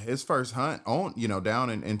birds, his first hunt on, down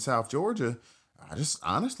in South Georgia, I just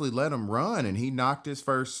honestly let him run, and he knocked his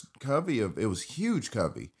first covey it was huge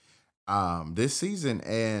covey, this season.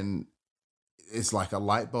 And it's like a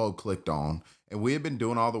light bulb clicked on, and we had been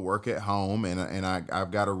doing all the work at home, and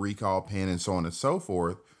I've got a recall pin and so on and so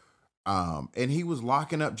forth. And he was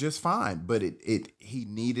locking up just fine, but he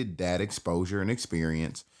needed that exposure and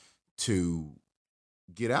experience to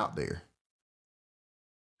get out there.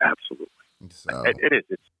 Absolutely. So it is.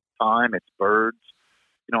 It's time. It's birds.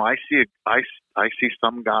 I see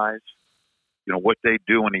some guys, what they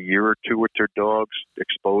do in a year or two with their dogs,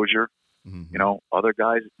 exposure. mm-hmm. Other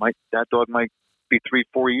guys that dog might be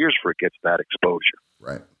 3-4 years before it gets that exposure.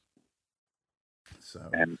 Right. So,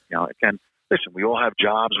 and, again, listen, we all have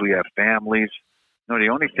jobs, we have families. The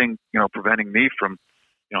only thing, preventing me from,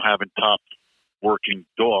 having top working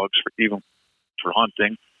dogs for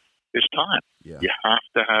hunting is time. Yeah. You have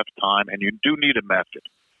to have time, and you do need a method.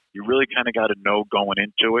 You really kind of got to know going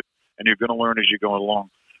into it, and you're going to learn as you go along.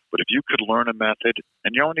 But if you could learn a method,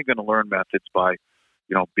 and you're only going to learn methods by,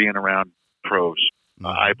 being around pros, mm-hmm.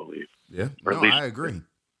 I believe. Yeah, or at least I agree.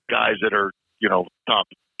 Guys that are,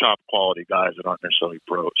 top quality guys that aren't necessarily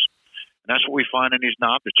pros. And that's what we find in these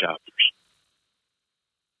novice chapters.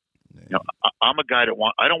 Yeah. I'm a guy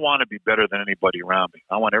I don't want to be better than anybody around me.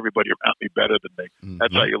 I want everybody around me better than me. Mm-hmm.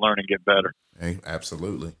 That's how you learn and get better. Hey,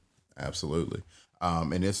 absolutely. Absolutely.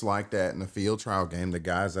 And it's like that in the field trial game. The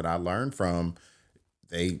guys that I learned from,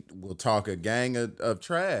 they will talk a gang of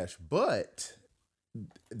trash, but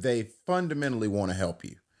they fundamentally want to help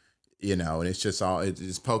you, and it's just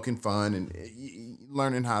it's poking fun and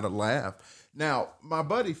learning how to laugh. Now, my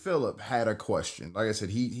buddy Philip had a question. Like I said,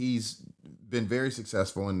 he's been very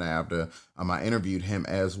successful in NAVDA. I interviewed him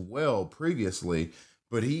as well previously,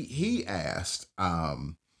 but he asked,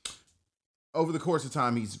 over the course of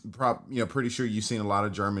time, he's pretty sure you've seen a lot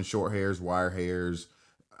of German short hairs, wire hairs,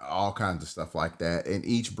 all kinds of stuff like that. And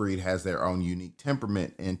each breed has their own unique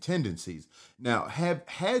temperament and tendencies. Now,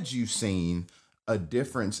 had you seen a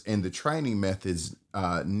difference in the training methods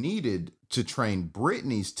needed to train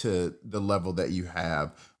Brittany's to the level that you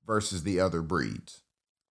have versus the other breeds?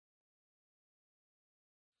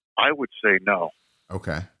 I would say no.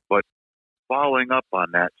 Okay. But following up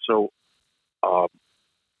on that, so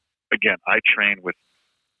again, I train with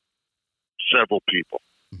several people,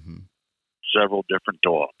 mm-hmm. several different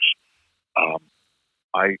dogs.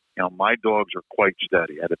 My dogs are quite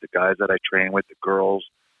steady. Out of the guys that I train with, the girls,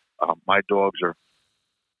 my dogs are,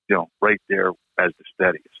 right there as the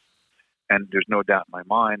steadiest. And there's no doubt in my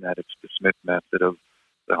mind that it's the Smith method of,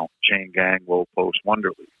 chain gang, low post, wonder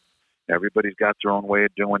lead. Everybody's got their own way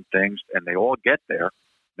of doing things, and they all get there.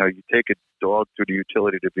 You take a dog through the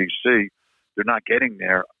utility to BC, they're not getting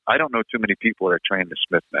there. I don't know too many people that train the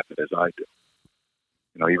Smith method as I do.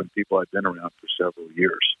 Even people I've been around for several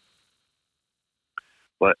years.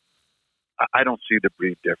 But I don't see the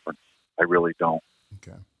breed difference. I really don't.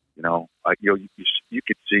 Okay. You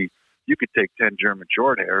could see, you could take 10 German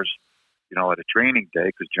short hairs, at a training day,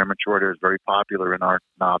 because German short hair is very popular in our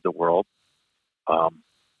NAVDA world.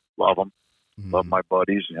 Love them. Mm-hmm. Love my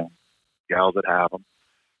buddies, gals that have them.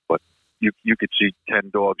 But you could see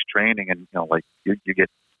 10 dogs training, and you get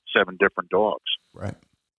 7 different dogs. Right.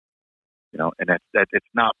 And that it's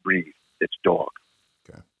not breed, it's dog.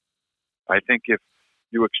 Okay. I think if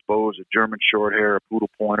you expose a German short hair, a poodle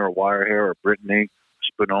pointer, a wire hair, a Brittany,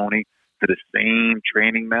 a Spinoni to the same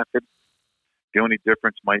training method, the only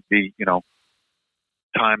difference might be,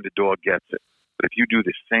 time the dog gets it. But if you do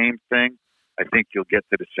the same thing, I think you'll get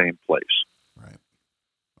to the same place. Right.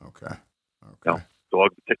 Okay.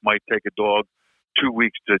 Dog might take a dog 2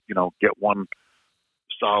 weeks to, get one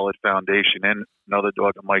solid foundation in. Another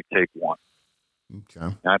dog, it might take one.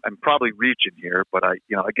 Okay. Now, I'm probably reaching here, but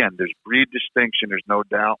again, there's breed distinction. There's no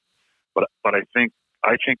doubt. But I think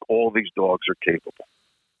all these dogs are capable.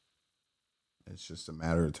 It's just a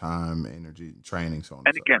matter of time, energy, training, so on.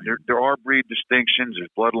 And again, there are breed distinctions. There's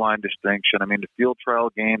bloodline distinction. I mean, the field trial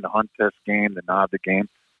game, the hunt test game, the NAVDA game,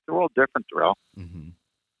 they're all different, Darrell. Mm-hmm.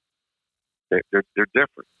 They're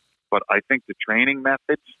different. But I think the training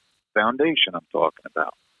methods, foundation I'm talking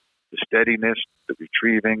about, the steadiness, the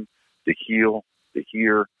retrieving, the heel, the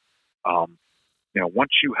hear,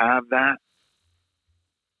 once you have that,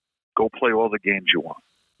 go play all the games you want.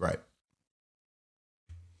 Right.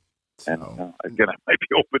 And again, I might be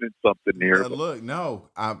opening something here. Look, no,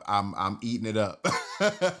 I'm eating it up.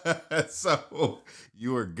 So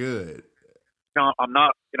you are good. No, I'm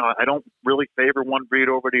not. I don't really favor one breed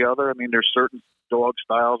over the other. I mean, there's certain dog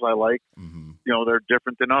styles I like. Mm-hmm. They're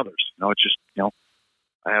different than others. It's just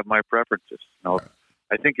I have my preferences. Right.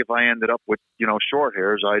 I think if I ended up with short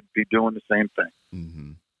hairs, I'd be doing the same thing.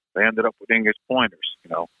 Mm-hmm. If I ended up with English pointers,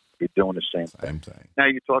 I'd be doing the same thing. Now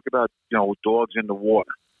you talk about dogs in the water.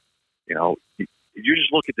 You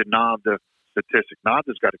just look at the NAVDA statistic.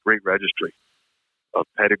 NAVDA's got a great registry of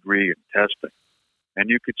pedigree and testing, and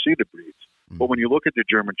you could see the breeds. Mm-hmm. But when you look at the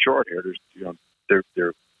German short hair,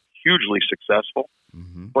 they're hugely successful.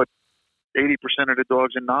 Mm-hmm. But 80% of the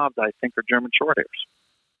dogs in NAVDA, I think, are German short hairs.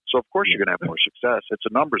 So of course you're going to have more success. It's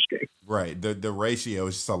a numbers game. Right. The ratio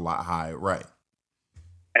is just a lot higher. Right.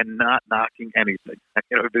 And not knocking anything.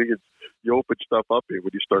 You open stuff up here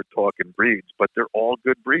when you start talking breeds, but they're all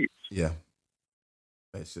good breeds. Yeah.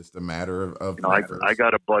 It's just a matter of I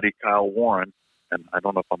got a buddy, Kyle Warren, and I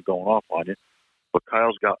don't know if I'm going off on you, but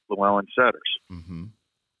Kyle's got Llewellyn setters. Mm-hmm.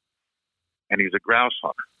 And he's a grouse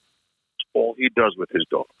hunter. It's all he does with his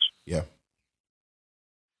dogs. Yeah.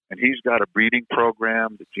 And he's got a breeding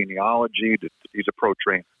program, the genealogy. He's a pro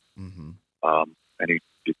trainer. Mm-hmm. And he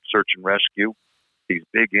did search and rescue. He's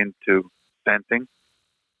big into scenting,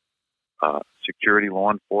 security,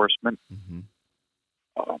 law enforcement. Mm-hmm.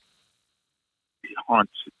 He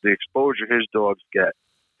hunts. The exposure his dogs get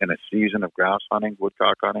in a season of grouse hunting,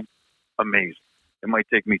 woodcock hunting, amazing. It might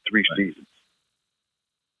take me 3 seasons.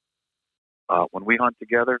 When we hunt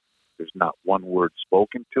together, there's not one word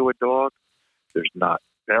spoken to a dog. There's not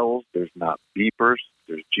bells. There's not beepers.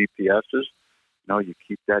 There's GPSs. You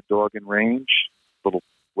keep that dog in range. Little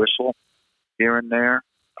whistle here and there.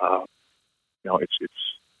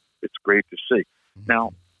 It's great to see. Mm-hmm.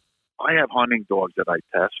 Now, I have hunting dogs that I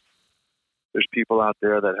test. There's people out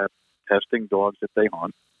there that have testing dogs that they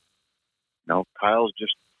hunt. Kyle's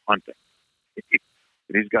just hunting.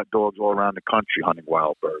 And he's got dogs all around the country hunting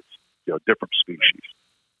wild birds, different species.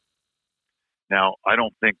 Now, I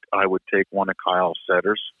don't think I would take one of Kyle's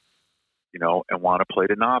setters, and want to play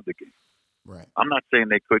the NAVDA game. Right. I'm not saying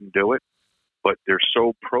they couldn't do it, but they're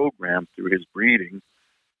so programmed through his breeding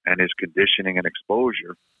and his conditioning and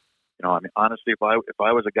exposure. Honestly, if I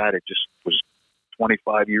was a guy that just was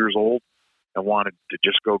 25 years old and wanted to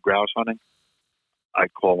just go grouse hunting,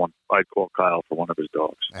 I'd call Kyle for one of his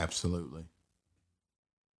dogs. Absolutely.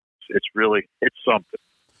 It's something.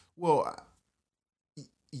 Well,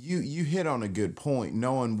 you hit on a good point,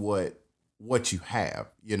 knowing what you have,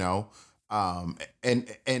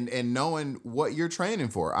 and knowing what you're training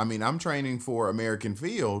for. I mean, I'm training for American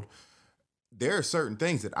Field. There are certain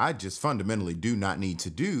things that I just fundamentally do not need to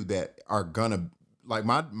do that are gonna, like,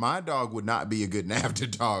 my dog would not be a good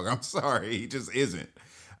NAVDA dog. I'm sorry, he just isn't.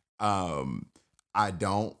 I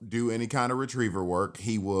don't do any kind of retriever work.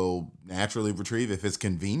 He will naturally retrieve if it's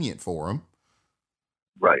convenient for him.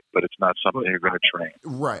 Right, but it's not something you're going to train.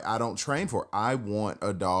 Right, I don't train for it. I want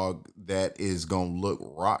a dog that is going to look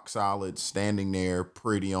rock solid, standing there,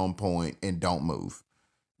 pretty on point, and don't move.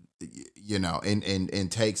 You know,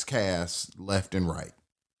 and takes casts left and right.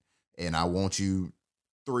 And I want you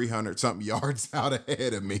 300 something yards out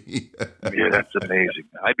ahead of me. Yeah, that's amazing.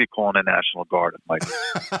 I'd be calling the National Guard at Mike.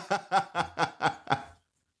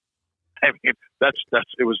 I mean,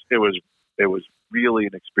 it was really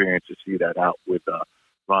an experience to see that out with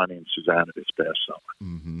Ronnie and Susanna this past summer.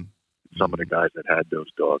 Mm-hmm. Some of the guys that had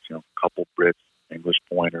those dogs, you know, a couple Brits, English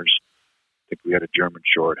pointers. I think we had a German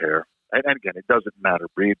short hair. And again, it doesn't matter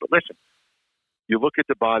breed, but listen, you look at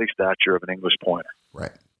the body stature of an English pointer.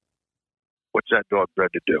 Right. What's that dog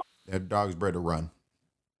bred to do? That dog's bred to run.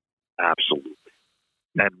 Absolutely.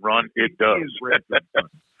 And run it does.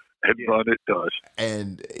 And run it does.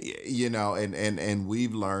 And, you know, and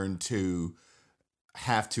we've learned to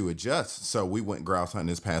have to adjust. So we went grouse hunting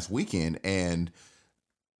this past weekend, and,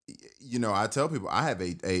 you know, I tell people I have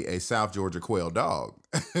a South Georgia quail dog.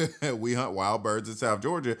 We hunt wild birds in South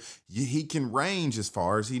Georgia. He can range as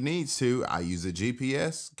far as he needs to. I use a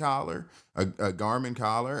GPS collar, a Garmin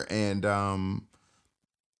collar, and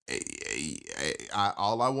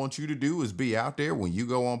all I want you to do is be out there. When you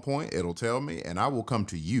go on point, it'll tell me, and I will come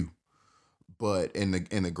to you. But in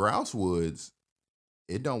the grouse woods,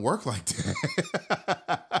 it don't work like that.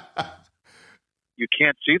 You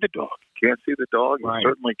can't see the dog. You can't see the dog. Right. You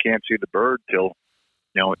certainly can't see the bird till,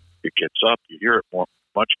 you know, it gets up. You hear it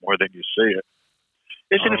much more than you see it.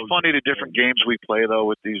 Isn't it funny the different games we play though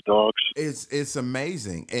with these dogs? It's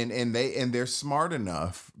amazing, and they're smart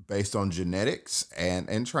enough based on genetics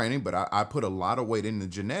and training. But I put a lot of weight into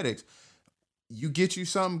genetics. You get you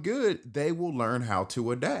something good, they will learn how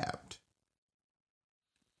to adapt.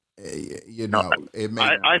 You know,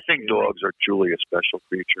 I think dogs are truly a special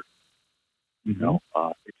creature. You know,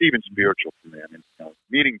 it's even spiritual for me. I mean, you know,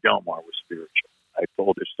 meeting Delmar was spiritual. I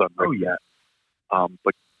told his son that.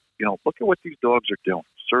 But you know, look at what these dogs are doing.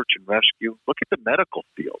 Search and rescue. Look at the medical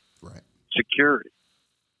field. Right. Security.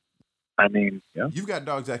 I mean, you've got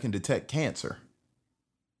dogs that can detect cancer.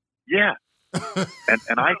 Yeah.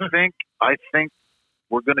 and I think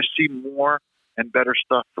we're going to see more and better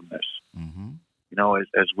stuff from this. Mm-hmm. You know,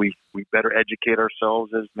 as we better educate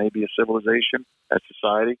ourselves as maybe a civilization, as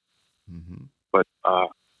society. Mm-hmm. But,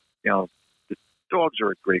 you know, the dogs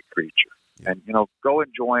are a great creature. Yeah. And, you know, go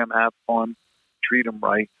enjoy them, have fun, treat them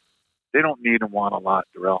right. They don't need and want a lot,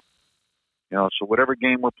 Darrell. You know, so whatever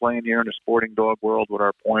game we're playing here in the sporting dog world with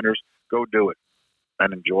our pointers, go do it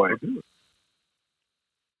and enjoy it.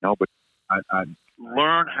 No, but I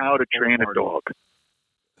learn how to train a dog.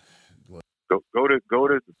 Go to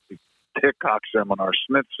the Hickok seminars,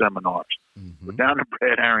 Smith seminars. Mm-hmm. Go down to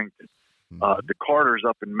Brad Harrington. The Carters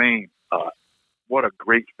up in Maine. What a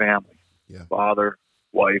great family. Yeah. Father,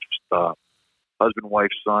 wife, husband, wife,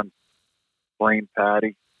 son, Blaine,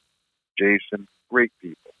 Patty, Jason, great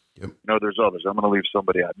people. Yep. You know, there's others. I'm going to leave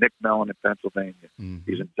somebody out. Nick Mellon in Pennsylvania. Mm-hmm.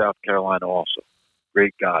 He's in South Carolina also.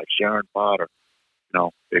 Great guy. Sharon Potter. You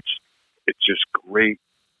know, it's just great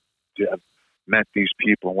to have met these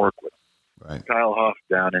people and work with them. Right. Kyle Huff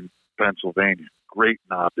down in Pennsylvania. Great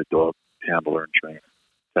knob to dog handler and trainer,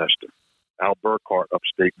 tester. Al Burkhart,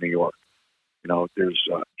 upstate New York. You know, there's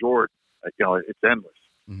Jordan. You know, it's endless.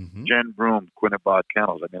 Mm-hmm. Jen Broom, Quinnebod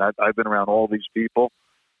Kennels. I mean, I've been around all these people,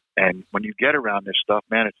 and when you get around this stuff,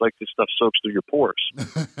 man, it's like this stuff soaks through your pores.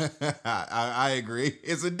 I agree.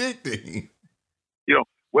 It's addicting. You know,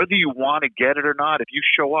 whether you want to get it or not, if you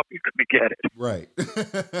show up, you're going to get it. Right.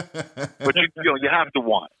 But you have to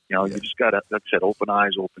want it. You know, you just got to, like I said, open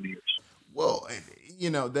eyes, open ears. Well,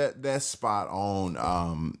 you know, that's spot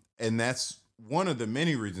on. And that's one of the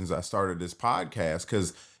many reasons I started this podcast,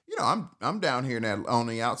 because, you know, I'm down here on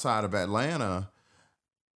the outside of Atlanta.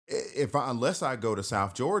 Unless I go to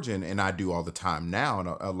South Georgia, and I do all the time now, and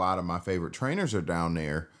a lot of my favorite trainers are down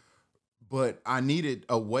there, but I needed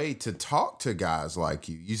a way to talk to guys like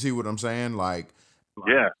you. You see what I'm saying? Like,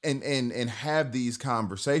 yeah. And have these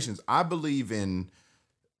conversations. I believe in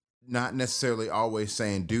not necessarily always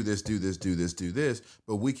saying, do this, do this, do this, do this,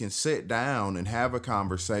 but we can sit down and have a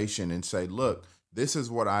conversation and say, look, this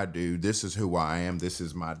is what I do. This is who I am. This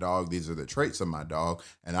is my dog. These are the traits of my dog.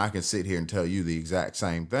 And I can sit here and tell you the exact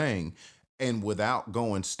same thing. And without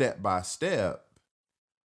going step by step,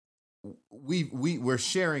 we're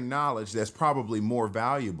sharing knowledge that's probably more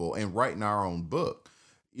valuable and writing our own book.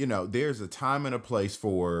 You know, there's a time and a place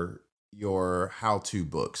for your how-to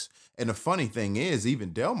books. And the funny thing is,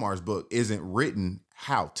 even Delmar's book isn't written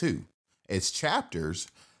how to. It's chapters,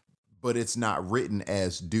 but it's not written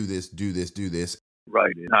as do this, do this, do this.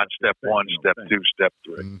 Right. Not step one, step two, step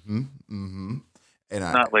three. Mm-hmm. Mm-hmm. And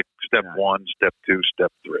not like step one, step two,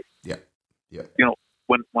 step three. Yeah. Yeah. You know,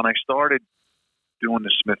 when I started doing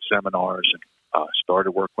the Smith seminars and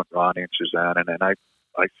started working with Ronnie and Suzanne, and then I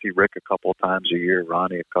see Rick a couple of times a year,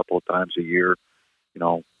 Ronnie a couple of times a year. You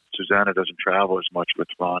know, Susanna doesn't travel as much with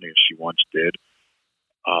Ronnie as she once did.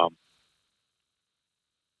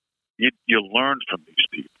 You learn from these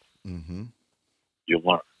people. Mm-hmm. You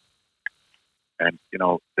learn. And, you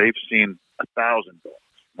know, they've seen 1,000 dogs.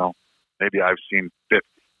 You know, maybe I've seen 50.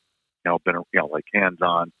 You know, been, you know, like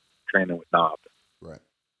hands-on training with Knob. Right.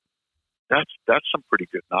 That's some pretty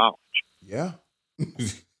good knowledge. Yeah.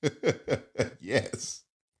 Yes.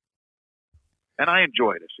 And I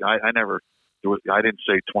enjoy this. I didn't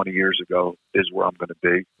say 20 years ago is where I'm going to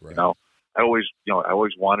be. Right. You know, I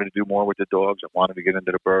always wanted to do more with the dogs. I wanted to get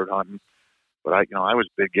into the bird hunting, but I was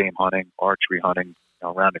big game hunting, archery hunting, you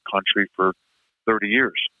know, around the country for 30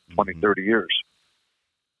 years, 20, 30 years.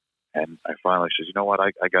 And I finally said, you know what?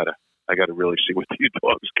 I gotta really see what these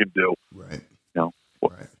dogs can do. Right. You know,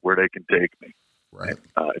 right. Where they can take me. Right.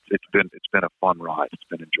 It's been a fun ride. It's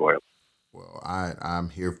been enjoyable. Well, I'm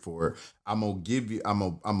here for it. I'm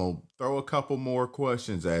gonna throw a couple more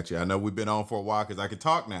questions at you. I know we've been on for a while because I can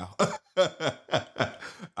talk now.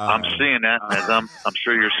 I'm seeing that, as I'm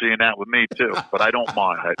sure you're seeing that with me too. But I don't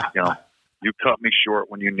mind. You cut me short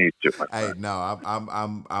when you need to. Hey, no,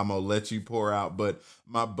 I'm gonna let you pour out. But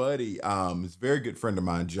my buddy, is a very good friend of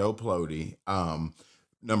mine, Joe Plody.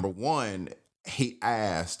 Number one, he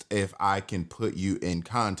asked if I can put you in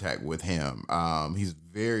contact with him. He's a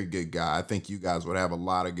very good guy. I think you guys would have a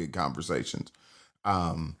lot of good conversations.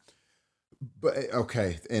 But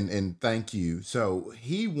okay, and thank you. So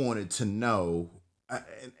he wanted to know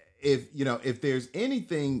if there's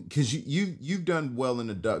anything, because you've done well in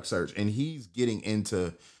the duck search, and he's getting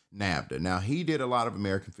into NAVDA. Now, he did a lot of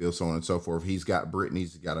American Field, so on and so forth. He's got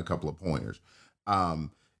Brittany's, he's got a couple of pointers.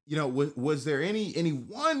 Was there any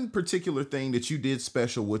one particular thing that you did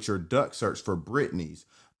special with your duck search for Brittany's?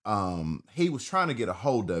 He was trying to get a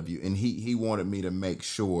hold of you, and he wanted me to make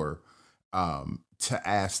sure to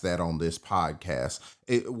ask that on this podcast.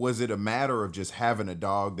 Was it a matter of just having a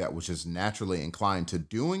dog that was just naturally inclined to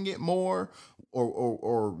doing it more,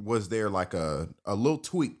 or was there like a little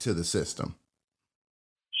tweak to the system?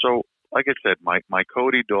 So, like I said, my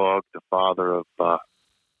Cody dog, the father of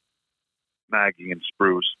Maggie and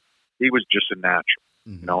Spruce, he was just a natural,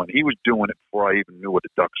 you know, and he was doing it before I even knew what a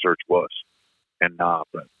duck search was. And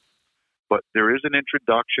but there is an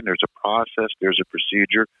introduction, there's a process, there's a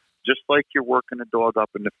procedure, just like you're working a dog up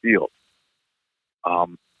in the field.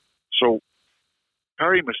 So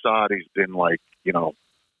Perry Masadi's been like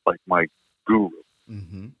my guru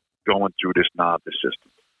going through this NAVDA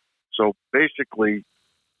system. So basically,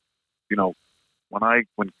 you know,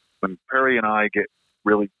 when Perry and I get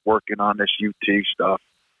really working on this UT stuff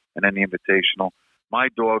and then the invitational, my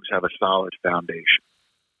dogs have a solid foundation.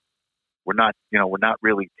 We're not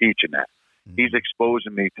really teaching that. He's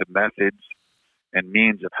exposing me to methods and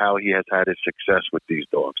means of how he has had his success with these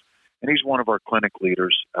dogs. And he's one of our clinic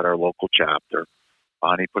leaders at our local chapter.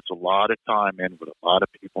 And he puts a lot of time in with a lot of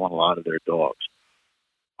people and a lot of their dogs.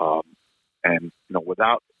 And, you know,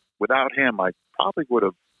 without him, I probably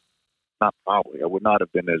I would not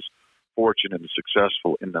have been as fortunate and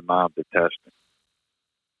successful in the NAVDA testing.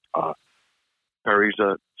 Perry's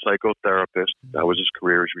a psychotherapist. That was his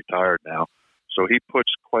career. He's retired now. So he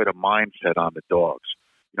puts quite a mindset on the dogs.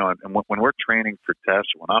 You know, and when we're training for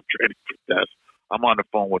tests, when I'm training for tests, I'm on the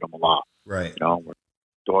phone with them a lot. Right. You know,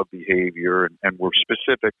 dog behavior, and we're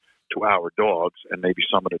specific to our dogs and maybe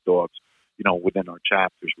some of the dogs, you know, within our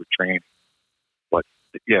chapters we're training. But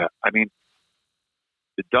yeah, I mean,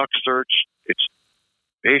 the duck search, it's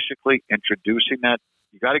basically introducing that.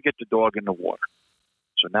 You got to get the dog in the water.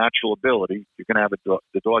 So natural ability, you're going to have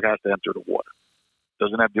the dog has to enter the water.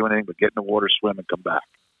 Doesn't have to do anything but get in the water, swim, and come back.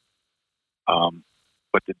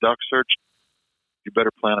 But the duck search, you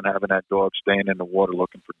better plan on having that dog staying in the water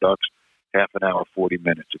looking for ducks half an hour, 40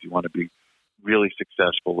 minutes if you want to be really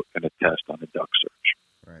successful in a test on the duck search.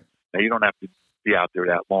 Right. Now, you don't have to be out there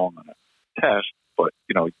that long on a test, but,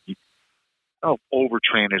 you know,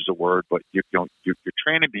 overtrain is the word, but you're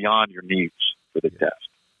training beyond your needs for the test.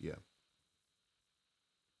 Yeah.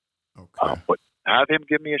 Okay. But have him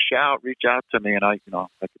give me a shout, reach out to me, and I could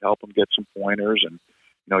help him get some pointers. And,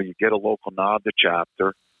 you know, you get a local NAVDA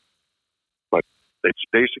chapter, but it's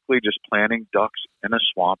basically just planting ducks in a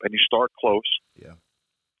swamp, and you start close. Yeah.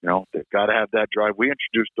 You know, they've got to have that drive. We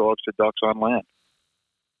introduce dogs to ducks on land.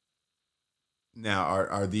 Now,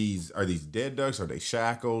 are these dead ducks? Are they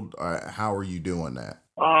shackled? How are you doing that?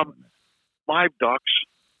 Live ducks,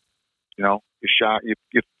 you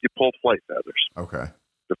pull flight feathers. Okay.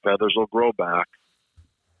 The feathers will grow back.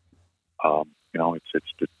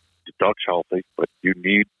 It's the duck's healthy, but you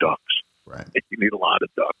need ducks. Right. You need a lot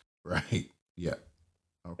of ducks. Right. Yeah.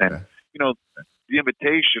 Okay. And the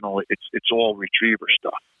invitational, it's all retriever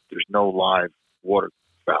stuff. There's no live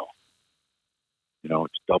waterfowl.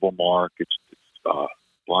 It's double mark. It's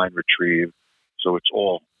blind retrieve. So it's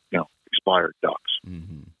all expired ducks.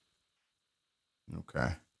 Mm-hmm.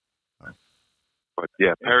 Okay. But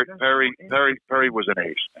yeah, Perry was an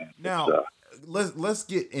ace, man. Now let's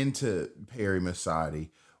get into Perry Masadi.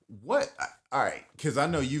 What? All right, because I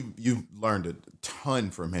know you've learned a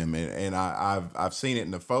ton from him, and I've seen it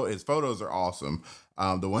in the his photos are awesome,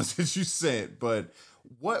 the ones that you sent. But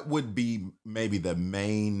what would be maybe the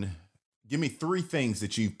main? Give me 3 things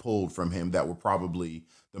that you've pulled from him that were probably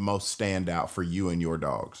the most standout for you and your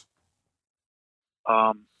dogs.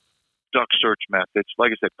 Duck search methods.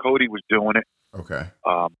 Like I said, Cody was doing it. Okay.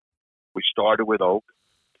 We started with oak,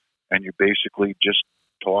 and you're basically just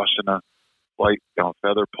tossing a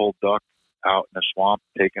feather pulled duck out in the swamp,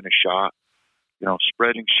 taking a shot,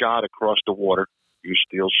 spreading shot across the water. You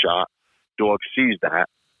steal shot. Dog sees that,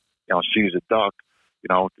 sees a duck.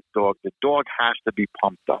 The dog has to be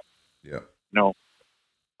pumped up. Yeah.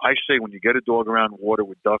 I say when you get a dog around water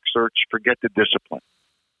with duck search, forget the discipline.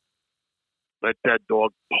 Let that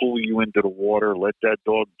dog pull you into the water. Let that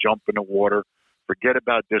dog jump in the water. Forget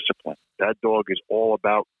about discipline. That dog is all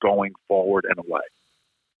about going forward and away.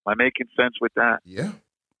 Am I making sense with that? Yeah.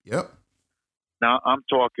 Yep. Now I'm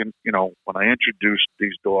talking, when I introduced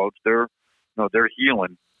these dogs, they're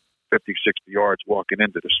healing 50, 60 yards walking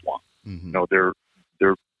into the swamp. Mm-hmm.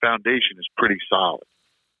 Their foundation is pretty solid.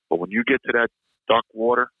 But when you get to that duck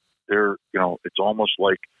water, it's almost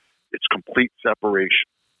like it's complete separation,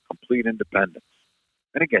 complete independence.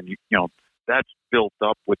 And again, that's built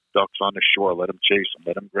up with ducks on the shore. Let them chase them.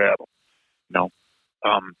 Let them grab them.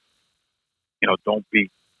 Don't be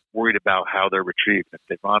worried about how they're retrieved. If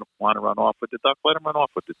they want to run off with the duck, let them run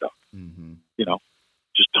off with the duck. Mm-hmm.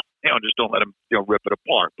 Just don't let them rip it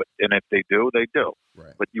apart. And if they do, they do.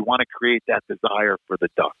 Right. But you want to create that desire for the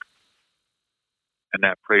duck and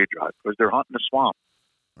that prey drive because they're hunting the swamp.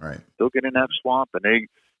 Right. They'll get in that swamp and they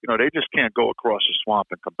just can't go across the swamp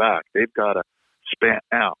and come back. They've got to span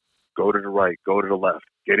out, go to the right, go to the left,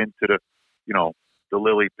 get into the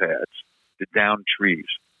lily pads, the down trees,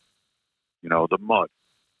 the mud.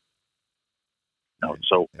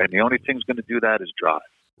 So, and the only thing's going to do that is drive.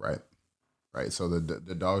 Right. Right. So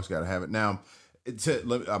the dog's got to have it. Now, I'm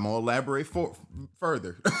going to elaborate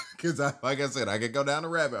further because like I said, I could go down a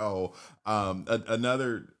rabbit hole.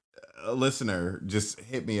 Another listener just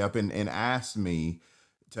hit me up and asked me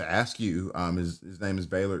to ask you, his name is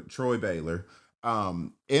Troy Baylor.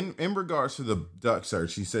 In regards to the duck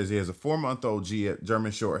search, he says he has a 4-month-old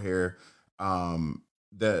German short hair,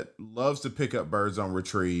 that loves to pick up birds on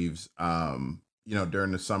retrieves,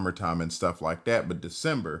 during the summertime and stuff like that. But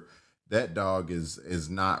December, that dog is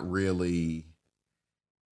not really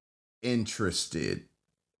interested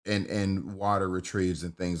in water retrieves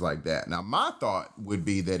and things like that. Now, my thought would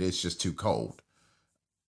be that it's just too cold.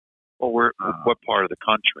 Well, what part of the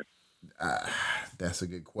country? That's a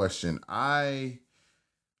good question. I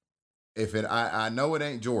know it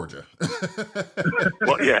ain't Georgia.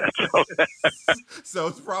 Well, yeah. So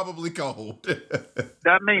it's probably cold.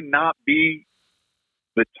 That may not be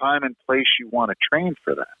the time and place you want to train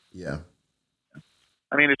for that. Yeah.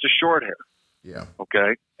 I mean, it's a short hair. Yeah.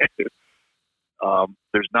 Okay.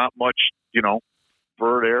 There's not much,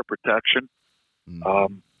 bird air protection.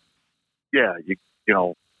 Mm-hmm.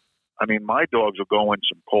 I mean, my dogs will go in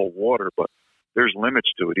some cold water, but there's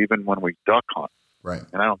limits to it, even when we duck hunt. Right.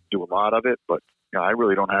 And I don't do a lot of it, but I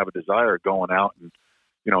really don't have a desire of going out in,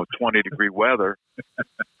 20-degree weather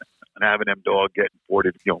and having them dog get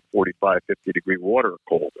in 45, 50-degree water or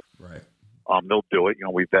colder. Right. They'll do it.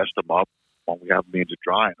 We vest them up when we have means of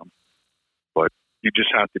drying them. But you just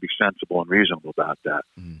have to be sensible and reasonable about that.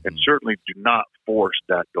 Mm-hmm. And certainly do not force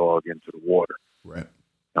that dog into the water. Right.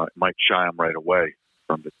 It might shy them right away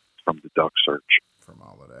from the duck search. From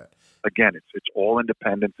all of that. Again, it's all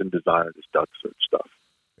independence and desire, this duck search stuff.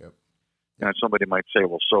 Yep. And somebody might say,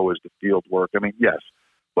 well, so is the field work. I mean, yes,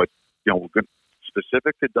 but we're going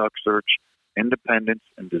specific to duck search, independence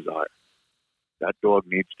and desire. That dog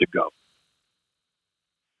needs to go.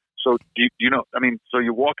 So so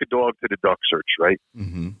you walk a dog to the duck search, right?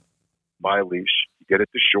 Mm-hmm. By a leash, you get it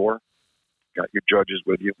to shore, got your judges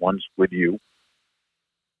with you, one's with you.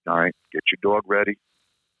 All right, get your dog ready.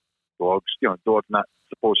 dogs, dog's not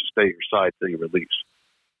supposed to stay at your side till you release,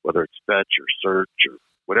 whether it's fetch or search or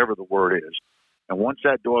whatever the word is. And once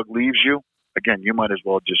that dog leaves you, again, you might as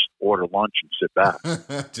well just order lunch and sit back.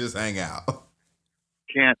 Just hang out.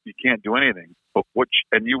 You can't do anything. But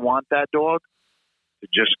and you want that dog to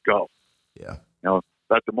just go. Yeah.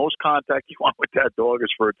 That the most contact you want with that dog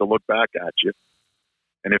is for it to look back at you.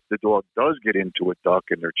 And if the dog does get into a duck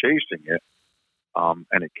and they're chasing it,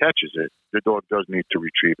 and it catches it, the dog does need to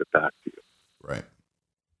retrieve it back to you. Right.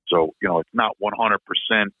 So, it's not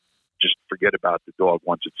 100% just forget about the dog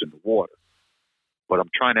once it's in the water. But I'm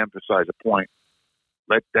trying to emphasize a point.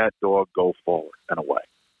 Let that dog go forward and away.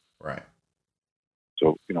 Right.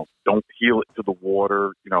 So, don't heel it to the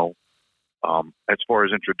water, as far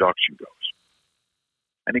as introduction goes.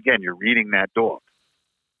 And again, you're reading that dog.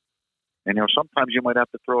 And, sometimes you might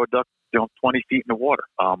have to throw a duck, 20 feet in the water,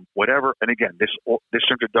 whatever. And again, this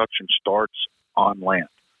introduction starts on land,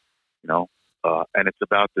 and it's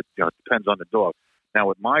about it depends on the dog. Now,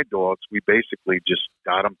 with my dogs, we basically just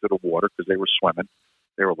got them to the water because they were swimming.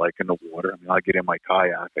 They were liking the water. I mean, I get in my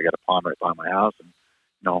kayak. I got a pond right by my house, and,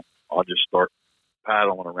 I'll just start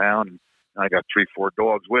paddling around, and I got 3-4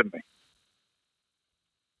 dogs with me.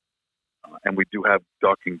 And we do have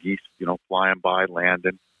duck and geese, flying by,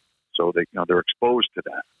 landing. So they're exposed to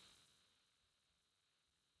that.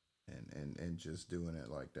 And just doing it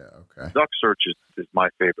like that. Okay. Duck search is my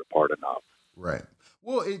favorite part of Knob. Right.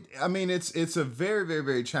 Well, it's a very, very,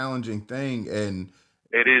 very challenging thing, and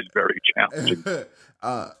it is very challenging.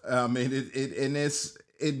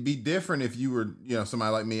 It'd be different if you were,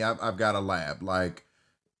 somebody like me. I've got a lab. Like,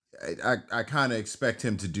 I kind of expect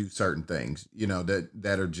him to do certain things,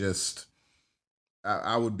 that are just.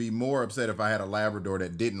 I would be more upset if I had a Labrador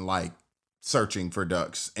that didn't like searching for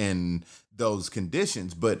ducks in those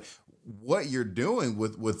conditions. But what you're doing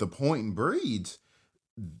with the point and breeds,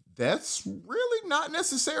 that's really not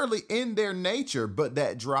necessarily in their nature, but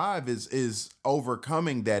that drive is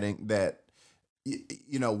overcoming that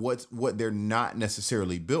what they're not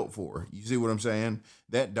necessarily built for. You see what I'm saying?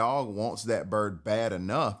 That dog wants that bird bad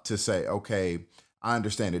enough to say, okay, I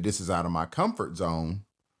understand that this is out of my comfort zone,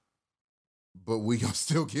 but we gonna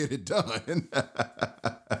still get it done.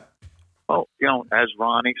 Well, as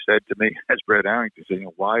Ronnie said to me, as Brett Arrington said,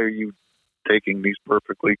 why are you taking these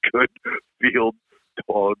perfectly good field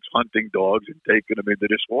dogs, hunting dogs, and taking them into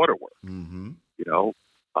this water work? Mm-hmm.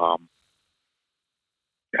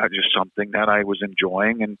 Just something that I was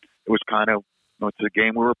enjoying, and it was kind of, it's a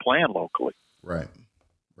game we were playing locally. Right.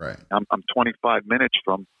 I'm 25 minutes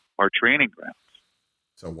from our training grounds.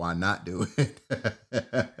 So why not do it?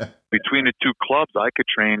 Between the two clubs, I could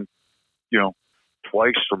train,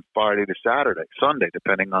 twice from Friday to Sunday,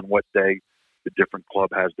 depending on what day the different club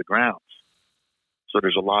has the grounds. So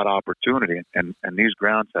there's a lot of opportunity, and these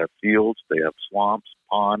grounds have fields, they have swamps,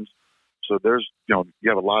 ponds. So there's, you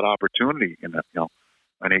have a lot of opportunity in that,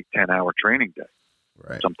 an 8-10 hour training day,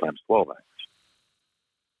 right? Sometimes 12 hours.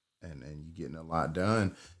 And you're getting a lot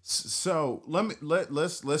done. So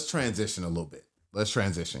let's transition a little bit. Let's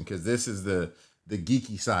transition, because this is the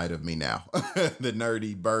geeky side of me now, the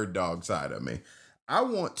nerdy bird dog side of me. I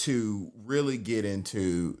want to really get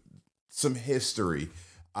into some history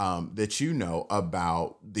that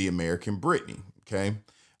about the American Brittany. Okay.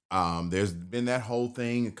 There's been that whole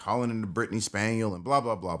thing calling it the Brittany Spaniel and blah,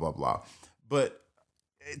 blah, blah, blah, blah. But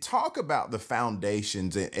talk about the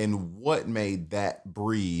foundations and what made that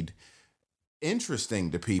breed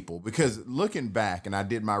interesting to people, because looking back, and I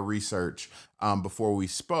did my research before we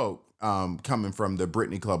spoke, coming from the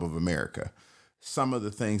Brittany Club of America, some of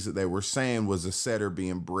the things that they were saying was a setter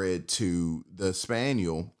being bred to the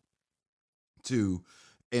spaniel to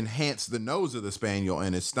enhance the nose of the spaniel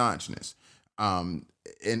and its staunchness,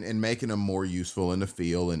 and making them more useful in the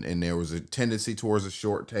field. And there was a tendency towards a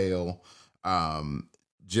short tail,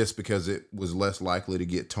 just because it was less likely to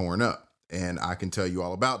get torn up. And I can tell you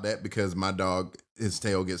all about that because my dog, his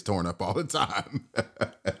tail gets torn up all the time.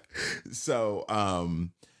 So,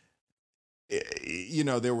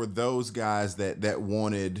 there were those guys that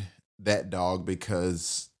wanted that dog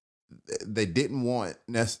because they didn't want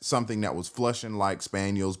something that was flushing like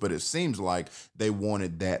spaniels, but it seems like they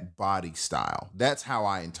wanted that body style. That's how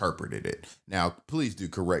I interpreted it. Now, please do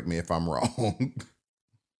correct me if I'm wrong.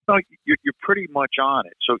 No, you're pretty much on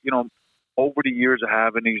it. So, over the years of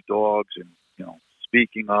having these dogs and,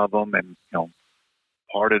 speaking of them and,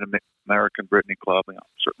 part of the American Brittany Club,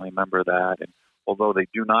 certainly a member of that. And although they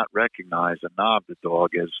do not recognize a knob the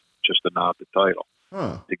dog as just a knob the title,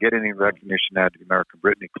 to get any recognition out of the American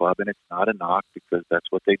Brittany Club, and it's not a knock because that's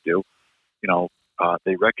what they do,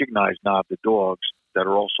 they recognize knob the dogs that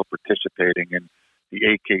are also participating in the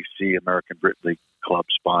AKC, American Brittany Club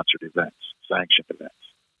sponsored events, sanctioned events,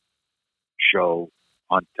 show,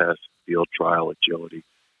 hunt test, field trial, agility,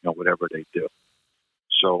 whatever they do.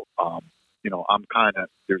 So, I'm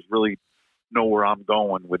there's really nowhere I'm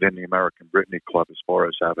going within the American Brittany Club as far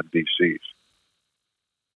as having VCs.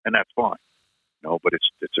 And that's fine, but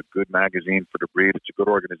it's a good magazine for the breed. It's a good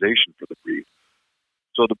organization for the breed.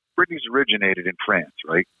 So the Brittany's originated in France,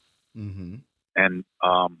 right? Mm-hmm. And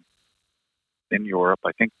in Europe,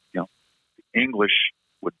 I think, the English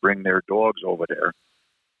would bring their dogs over there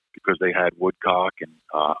because they had woodcock and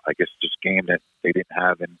I guess just game that they didn't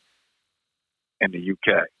have in the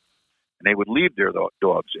UK. And they would leave their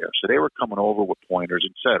dogs there. So they were coming over with pointers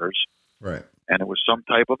and setters. Right. And it was some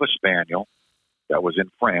type of a spaniel that was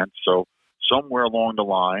in France. So somewhere along the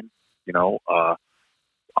line,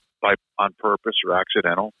 on purpose or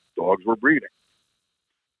accidental, dogs were breeding.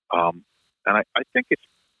 And I think it's,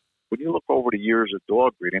 when you look over the years of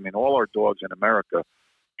dog breeding, all our dogs in America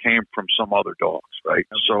came from some other dogs, right?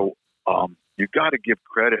 Okay. So you got to give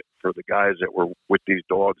credit for the guys that were with these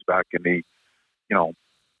dogs back in the,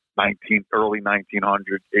 early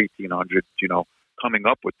 1900s, 1800s, coming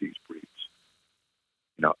up with these breeds.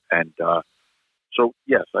 So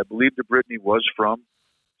yes, I believe the Brittany was from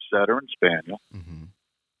setter and spaniel. Mm-hmm.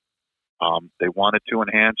 They wanted to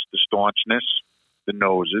enhance the staunchness, the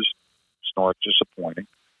noses, snort disappointing.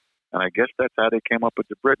 And I guess that's how they came up with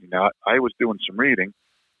the Brittany. Now, I was doing some reading,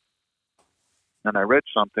 and I read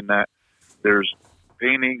something that there's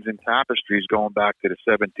paintings and tapestries going back to the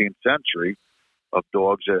 17th century of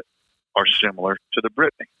dogs that are similar to the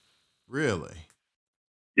Brittany. Really?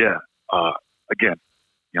 Yeah. Again,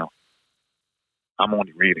 I'm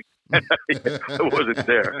only reading. I wasn't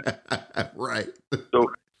there. Right.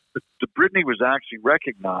 So the Brittany was actually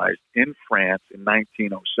recognized in France in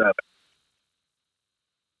 1907.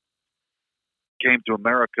 Came to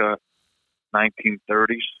America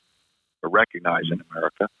 1930s, or recognized in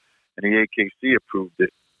America, and the AKC approved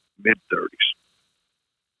it mid-30s.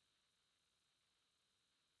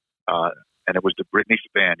 And it was the Brittany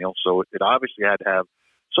Spaniel, so it obviously had to have.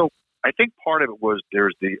 So I think part of it was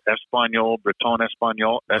there's the Espanol, Breton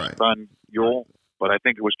Espanol, but I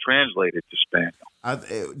think it was translated to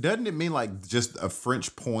Spaniel. Doesn't it mean like just a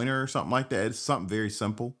French pointer or something like that? It's something very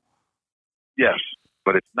simple. Yes,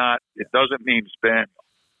 but it's not. It doesn't mean Spaniel.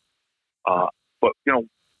 But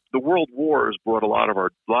the World Wars brought a lot of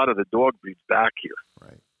the dog breeds back here.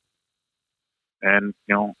 Right. And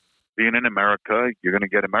being in America, you're going to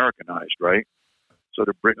get Americanized, right? So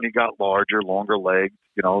the Brittany got larger, longer legged.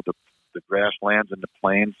 The grasslands and the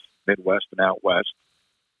plains, Midwest and out west.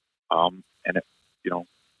 And it,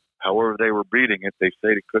 however they were breeding it, they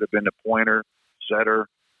say it could have been a pointer, setter.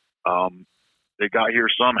 They got here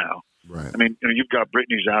somehow. Right. I mean, you've got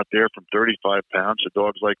Brittany's out there from 35 pounds to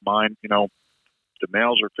dogs like mine. The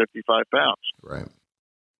males are 55 pounds. Right.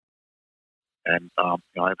 And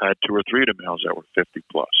I've had 2 or 3 of the males that were 50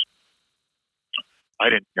 plus. I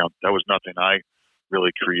didn't. That was nothing I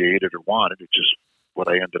really created or wanted. It's just what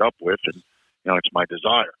I ended up with, and it's my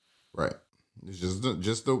desire. Right. It's just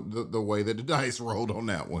the way that the dice rolled on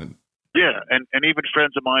that one. Yeah, and even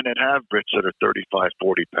friends of mine that have Brits that are 35,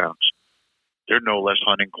 40 pounds, they're no less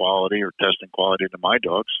hunting quality or testing quality than my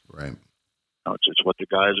dogs. Right. It's what the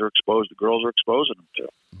guys are exposed, the girls are exposing them to.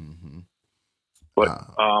 Mm-hmm. But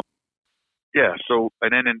yeah. So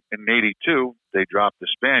and then in '82 they dropped the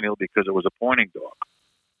Spaniel because it was a pointing dog.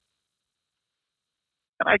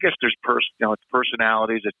 And I guess there's it's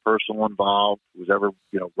personalities, it's personal involved. Who's ever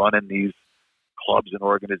running these clubs and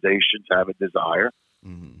organizations have a desire.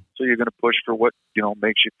 Mm-hmm. So you're going to push for what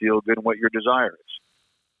makes you feel good and what your desire is.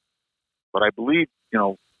 But I believe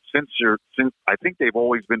since I think they've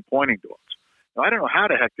always been pointing dogs. Now, I don't know how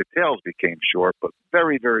the heck the tails became short, but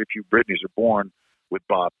very, very few Brittany's are born with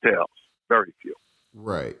bob tails. Very few.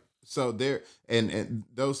 Right. So they're and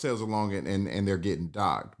those tails are long and they're getting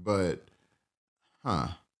docked, but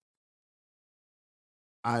I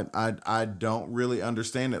don't really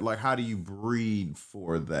understand it. Like, how do you breed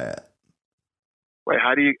for that? Right.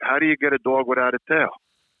 How do you get a dog without a tail?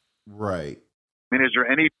 Right. I mean, is there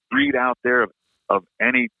any breed out there of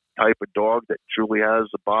any type of dog that truly has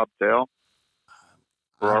a bob tail?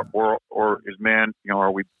 Or is man,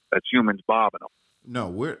 are we as humans bobbing them?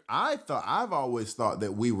 No, I've always thought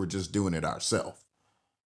that we were just doing it ourselves.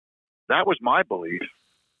 That was my belief.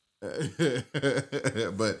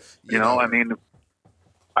 But I mean,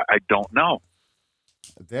 I don't know.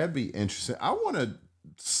 That'd be interesting. I want to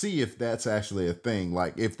see if that's actually a thing.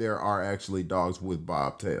 Like if there are actually dogs with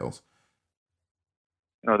bobtails.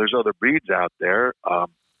 There's other breeds out there,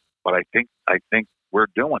 but I think we're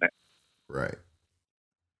doing it. Right.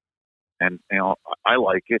 and I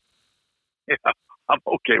like it. Yeah, I'm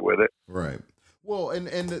okay with it. Right. Well, and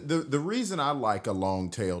the reason I like a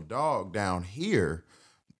long-tailed dog down here,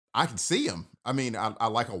 I can see them. I mean, I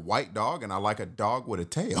like a white dog and I like a dog with a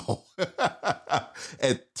tail.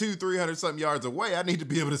 At 300 something yards away, I need to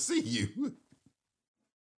be able to see you.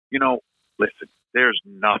 Listen, there's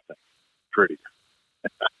nothing prettier.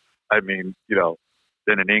 I mean,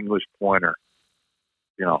 than an English pointer,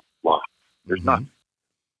 locked. There's nothing.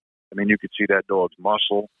 I mean, you could see that dog's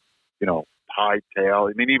muscle, high tail.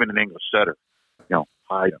 I mean, even an English setter,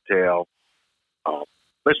 high tail.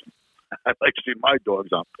 Listen, I'd like to see my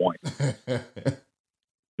dogs on point.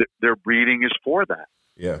 Their breeding is for that.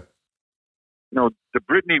 Yeah. The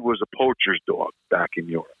Brittany was a poacher's dog back in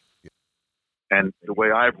Europe. And the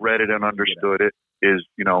way I've read it and understood it is,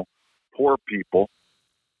 poor people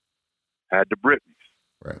had the Brittany's.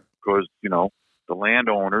 Right. Because, the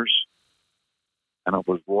landowners, and it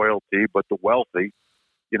was royalty, but the wealthy,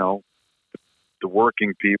 the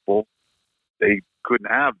working people, they couldn't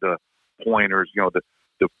have the pointers, the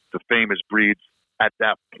famous breeds at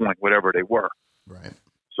that point, whatever they were. Right.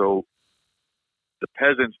 So the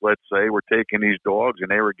peasants, let's say, were taking these dogs and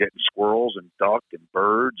they were getting squirrels and duck and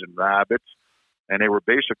birds and rabbits, and they were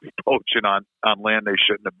basically poaching on land they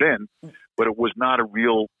shouldn't have been, but it was not a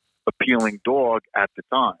real appealing dog at the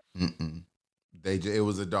time. Mm-mm. It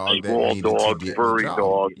was a dog that raw needed dog, to get furry the job.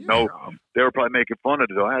 dog. Yeah. No, they were probably making fun of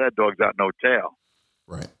the dog. That dog's got no tail.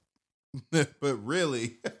 Right. But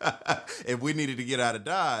really, if we needed to get out of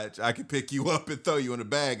Dodge, I could pick you up and throw you in a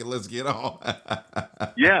bag and let's get on.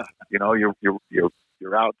 Yeah, you're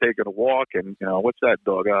out taking a walk, and what's that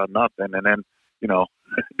dog? Nothing. And then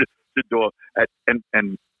the dog. And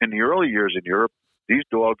in the early years in Europe, these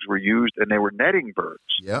dogs were used, and they were netting birds.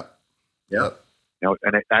 Yep.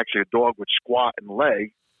 And actually, a dog would squat and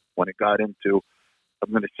lay when it got into,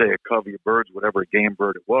 I'm going to say, a covey of birds, whatever game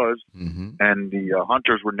bird it was, and the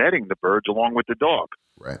hunters were netting the birds along with the dog.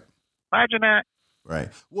 Right. Imagine that. Right.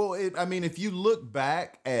 Well, if you look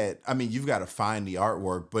back you've got to find the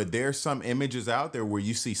artwork, but there's some images out there where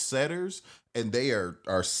you see setters and they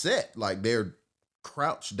are set like they're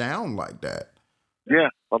crouched down like that. Yeah.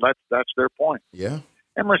 Well, that's their point. Yeah.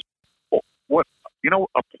 And listen,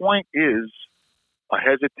 a point is a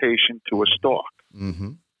hesitation to a stalk.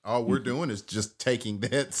 Mm-hmm. All we're doing is just taking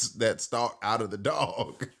that stalk out of the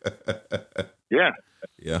dog. Yeah.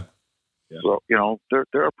 Yeah. So,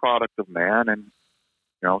 they're a product of man, and,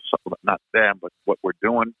 not them, but what we're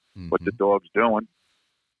doing, what the dog's doing.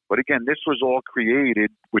 But again, this was all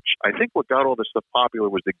created, which I think what got all this stuff popular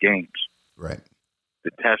was the games. Right.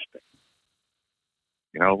 The testing.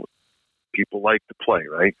 People like to play,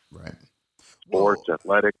 right? Right. Sports,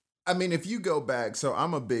 athletic. I mean, if you go back, so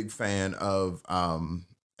I'm a big fan of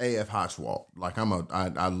A.F. Hochwald. Like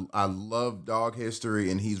I love dog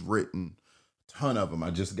history, and he's written a ton of them.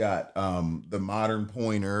 I just got The Modern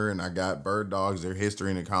Pointer, and I got Bird Dogs, Their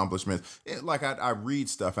History and Accomplishments. I read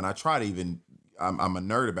stuff, and I try to I'm a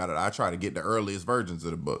nerd about it. I try to get the earliest versions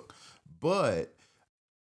of the book. But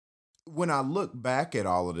when I look back at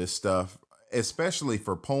all of this stuff, especially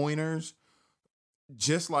for pointers,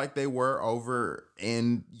 just like they were over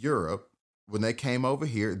in Europe, when they came over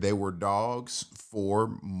here, they were dogs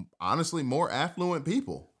for, honestly, more affluent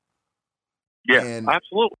people. Yeah,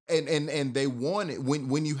 absolutely. And they wanted,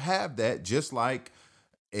 when you have that, just like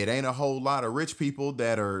it ain't a whole lot of rich people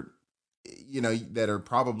that are, that are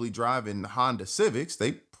probably driving Honda Civics.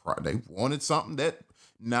 They wanted something that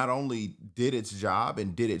not only did its job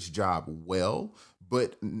and did its job well,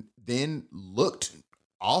 but then looked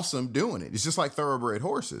awesome doing it. It's just like thoroughbred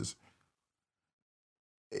horses.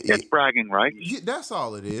 It's bragging rights. Yeah, that's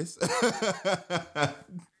all it is.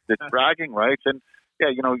 It's bragging rights. And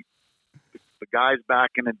yeah, the guys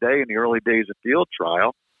back in the day, in the early days of field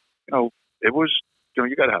trial, it was,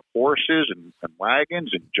 you got to have horses and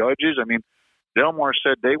wagons and judges. I mean, Delmar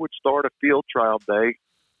said they would start a field trial day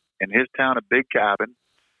in his town, a big cabin,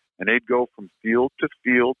 and they'd go from field to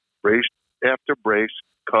field, brace after brace,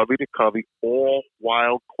 covey to covey, all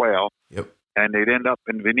wild quail. Yep. And they'd end up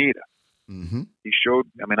in Veneta. Mm-hmm. He showed,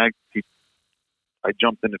 I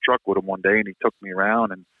jumped in the truck with him one day, and he took me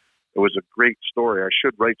around, and it was a great story. I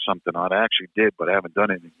should write something on it. I actually did, but I haven't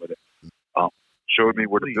done anything with it. Showed me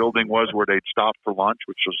where the building was, where they'd stop for lunch,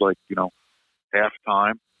 which was like,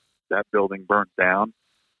 halftime. That building burnt down,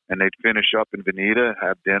 and they'd finish up in Veneta,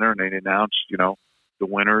 have dinner, and they'd announce, the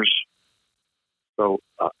winners. So,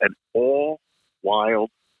 an all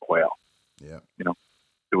wild quail. Yeah.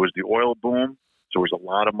 It was the oil boom, so there was a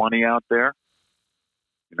lot of money out there,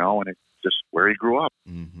 and it's just where he grew up.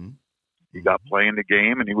 Mm-hmm. He got playing the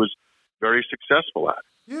game, and he was very successful at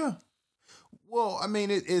it. Yeah. Well, I mean,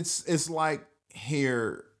 it's like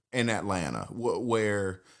here in Atlanta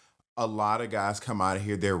where a lot of guys come out of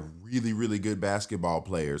here. They're really, really good basketball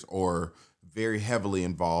players or very heavily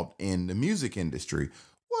involved in the music industry.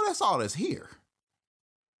 Well, that's all that's here.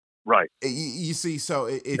 Right. You see, so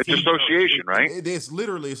if it's association, right? It's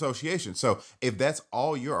literally association. So if that's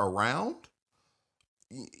all you're around,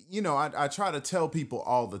 I try to tell people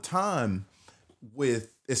all the time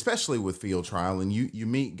especially with field trial, and you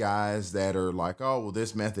meet guys that are like, oh, well,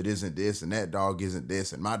 this method isn't this, and that dog isn't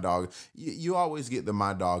this, and my dog, you always get the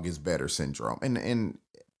my dog is better syndrome. And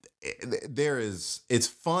it's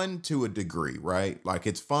fun to a degree, right? Like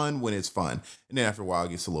it's fun when it's fun. And then after a while it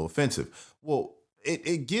gets a little offensive. Well,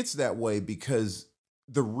 it gets that way because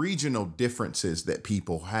the regional differences that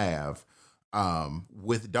people have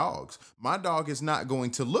with dogs. My dog is not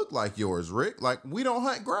going to look like yours, Rick. Like we don't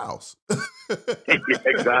hunt grouse.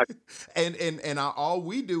 Exactly. And all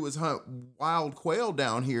we do is hunt wild quail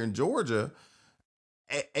down here in Georgia.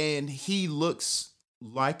 And he looks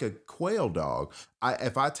like a quail dog.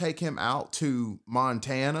 If I take him out to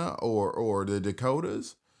Montana or the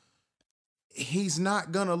Dakotas, he's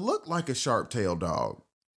not gonna look like a sharp-tailed dog.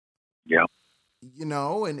 Yeah.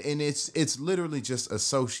 And it's literally just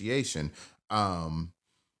association. And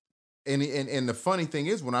the funny thing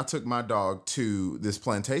is, when I took my dog to this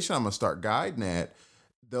plantation I'm gonna start guiding at,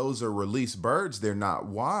 those are released birds. They're not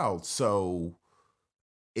wild. So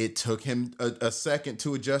it took him a second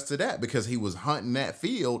to adjust to that because he was hunting that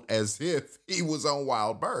field as if he was on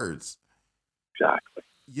wild birds. Exactly.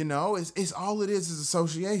 It's all it is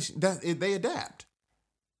association. They adapt.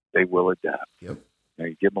 They will adapt. Yep.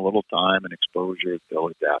 You give them a little time and exposure, they'll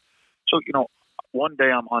adapt. So, one day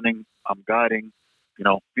I'm hunting, I'm guiding,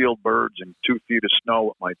 field birds in 2 feet of snow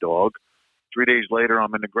with my dog. 3 days later,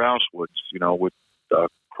 I'm in the grouse woods, with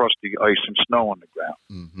crusty ice and snow on the ground.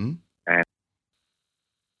 Mm-hmm. And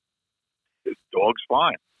the dog's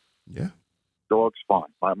fine. Yeah. Dog's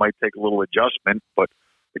fine. I might take a little adjustment, but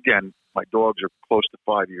again, my dogs are close to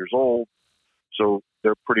 5 years old, so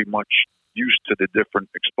they're pretty much used to the different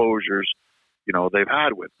exposures, they've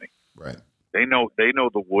had with me. Right. They know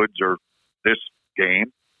the woods are this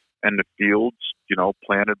game, and the fields,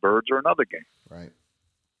 planted birds are another game. Right.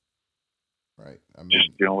 Right. I mean,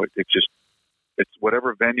 it's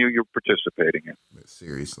whatever venue you're participating in.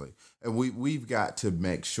 Seriously. And we've got to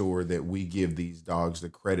make sure that we give these dogs the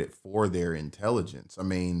credit for their intelligence. I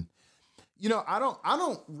mean, I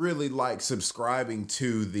don't really like subscribing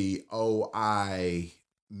to the, I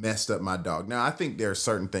messed up my dog. Now, I think there are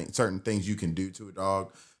certain things you can do to a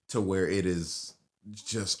dog to where it is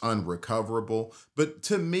just unrecoverable. But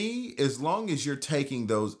to me, as long as you're taking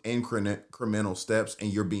those incremental steps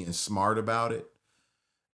and you're being smart about it,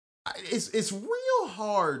 it's real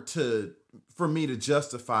hard for me to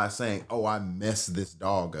justify saying, oh, I messed this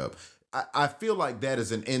dog up. I feel like that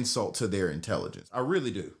is an insult to their intelligence. I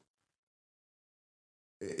really do.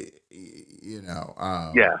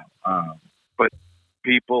 But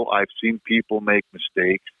I've seen people make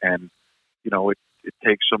mistakes, and it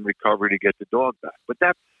takes some recovery to get the dog back. But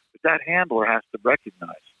that handler has to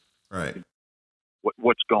recognize right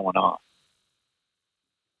what's going on,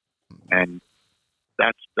 and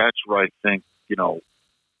that's where I think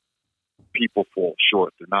people fall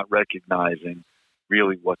short. They're not recognizing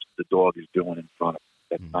really what the dog is doing in front of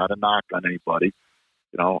them. That's not a knock on anybody.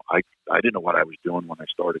 I didn't know what I was doing when I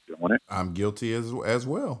started doing it. I'm guilty as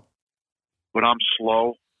well. But I'm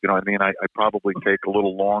slow. I probably take a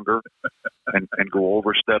little longer and go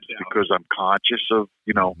over steps because I'm conscious of,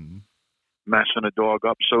 messing a dog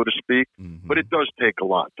up, so to speak. Mm-hmm. But it does take a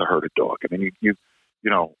lot to hurt a dog. I mean,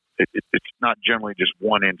 it's not generally just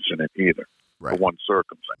one incident either, right, or one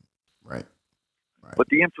circumstance. Right. But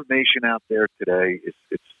the information out there today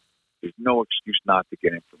there's no excuse not to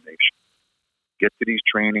get information. Get to these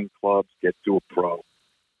training clubs, get to a pro.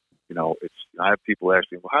 I have people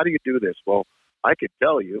asking, well, how do you do this? Well, I could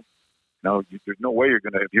tell you, there's no way you're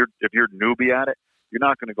going to, if you're a newbie at it, you're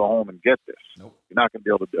not going to go home and get this. Nope. You're not going to be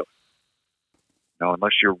able to do it.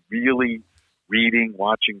 Unless you're really reading,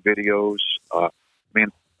 watching videos.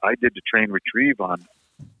 I did the train retrieve on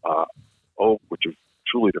Oak, which was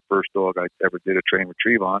truly the first dog I ever did a train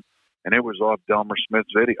retrieve on, and it was off Delmer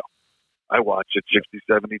Smith's video. I watched it 60,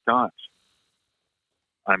 70 times.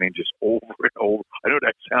 I mean, just over and over. I know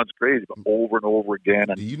that sounds crazy, but over and over again.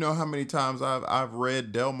 And do you know how many times I've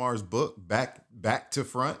read Delmar's book back to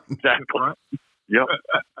front? Exactly. Yep.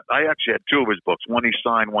 I actually had 2 of his books. One he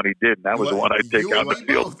signed, one he did, and that was the one I take out in the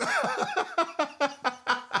field.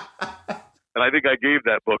 And I think I gave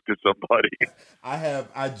that book to somebody.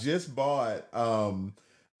 I just bought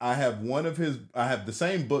I have one of his. I have the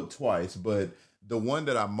same book twice, but the one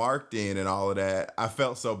that I marked in and all of that, I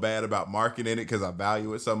felt so bad about marking in it because I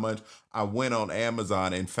value it so much. I went on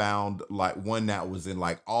Amazon and found like one that was in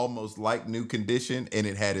like almost like new condition, and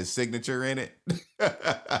it had his signature in it.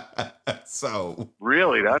 So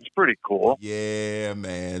Really, that's pretty cool. yeah,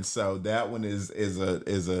 man. So that one is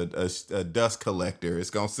a dust collector. It's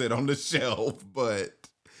gonna sit on the shelf, but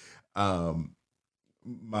um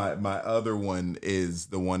my other one is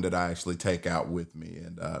the one that I actually take out with me,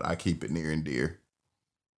 and I keep it near and dear.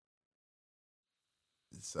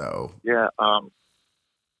 So Yeah,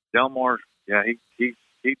 Delmore. Yeah, he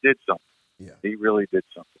did something. yeah, He really did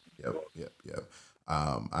something. yep.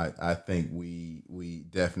 I think we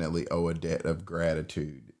definitely owe a debt of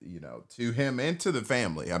gratitude, to him and to the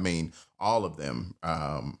family. I mean, all of them.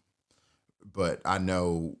 But I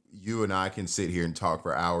know you and I can sit here and talk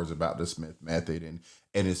for hours about the Smith method, and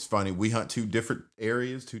it's funny, we hunt two different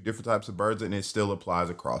areas, two different types of birds, and it still applies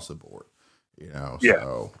across the board. Yeah.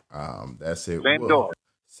 So that's it. Same dog.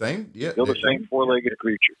 Same, yeah. Still the same four-legged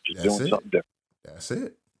creature, just doing something different.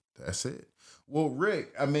 That's it. Well,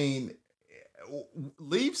 Rick, I mean,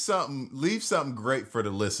 leave something great for the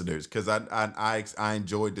listeners, because I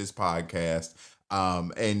enjoyed this podcast.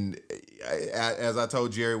 And as I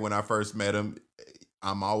told Jerry when I first met him,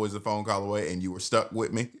 I'm always a phone call away, and you were stuck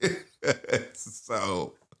with me.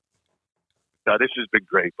 So Now, this has been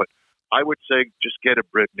great, but I would say just get a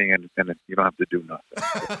Brittany, and you don't have to do nothing.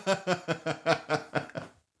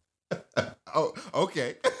 Oh,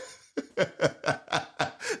 okay.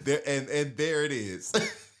 There it is.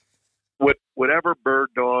 Whatever bird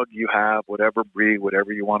dog you have, whatever breed,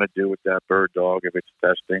 whatever you want to do with that bird dog, if it's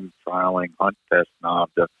testing, trialing, hunt, test,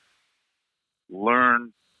 NAVDA,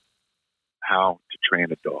 learn how to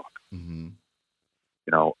train a dog. Mm-hmm.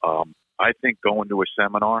 I think going to a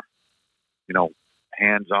seminar,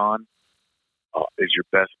 hands-on, is your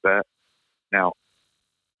best bet. Now,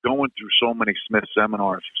 going through so many Smith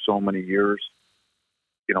seminars for so many years,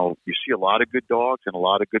 you see a lot of good dogs and a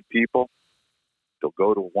lot of good people. They'll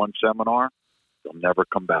go to one seminar, they'll never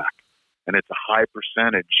come back. And it's a high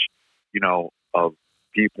percentage, of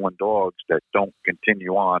people and dogs that don't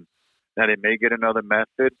continue on. Now, they may get another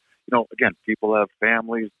method. Again, people have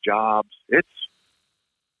families, jobs. It's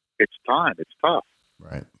time. It's tough.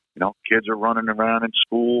 Right. Kids are running around in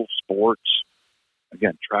school, sports,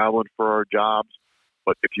 again, traveling for our jobs.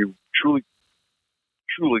 But if you truly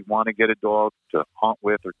want to get a dog to hunt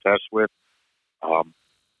with or test with,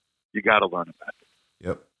 you got to learn a method.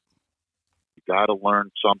 Yep. You got to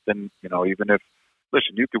learn something, even if,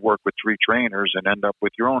 listen, you could work with 3 trainers and end up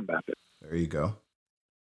with your own method. There you go.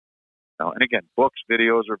 And again, books,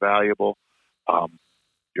 videos are valuable.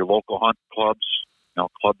 Your local hunt clubs,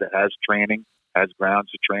 club that has training, has grounds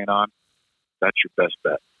to train on, that's your best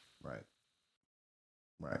bet. Right.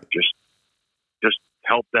 Just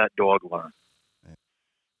help that dog learn.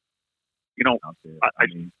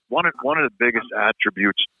 One of the biggest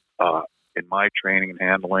attributes in my training and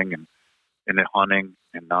handling and in the hunting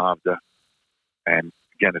and NAVDA, and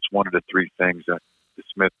again, it's one of the 3 things that the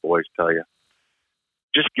Smith boys tell you: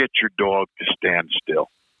 just get your dog to stand still.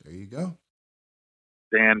 There you go.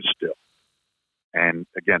 Stand still. And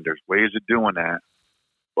again, there's ways of doing that,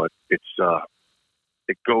 but it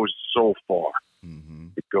goes so far. Mm-hmm.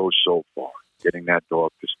 It goes so far. Getting that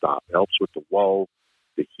dog to stop helps with the whoa,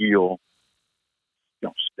 the heel.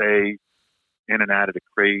 Stay in and out of the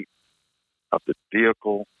crate of the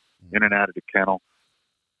vehicle, in and out of the kennel.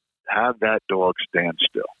 Have that dog stand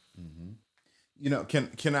still. Mm-hmm.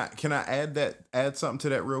 Can I add something to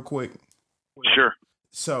that real quick? Sure.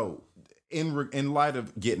 So, in light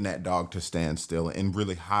of getting that dog to stand still and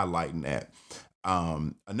really highlighting that,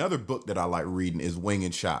 another book that I like reading is Wing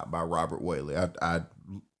and Shot by Robert Whaley.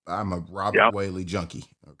 I'm a Robert Whaley junkie.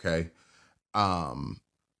 Okay.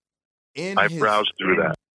 I browsed through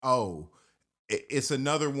that. Oh, it's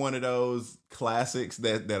another one of those classics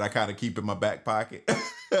that I kind of keep in my back pocket.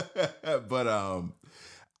 But I'm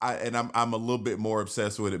a little bit more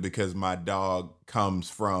obsessed with it because my dog comes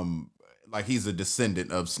from, like, he's a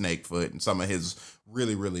descendant of Snakefoot and some of his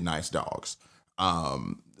really, really nice dogs.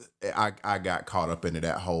 I got caught up into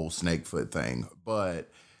that whole Snakefoot thing.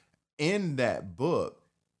 But in that book,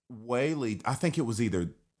 Whaley, I think it was either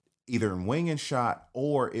in Wing and Shot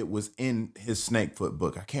or it was in his Snakefoot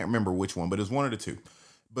book. I can't remember which one, but it's one of the two.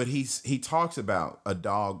 But he talks about a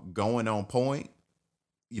dog going on point,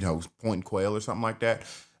 pointing quail or something like that.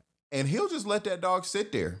 And he'll just let that dog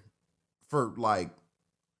sit there for like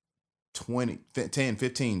 10,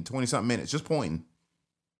 15, 20 something minutes, just pointing.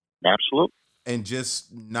 Absolutely. And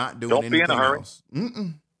just not doing Don't anything be in a hurry. else.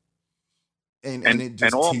 Mm-mm. and it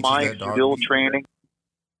just all teaches my that dog skill to be training,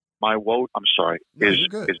 my woe, I'm sorry, No, is you're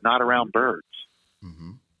good. is not around birds.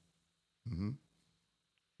 Mm-hmm. Mm-hmm.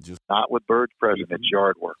 Just Not with birds present. It's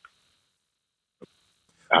yard work.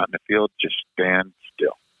 Out in the field, just stand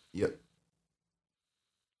still. Yep.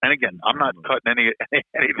 And again, I'm not cutting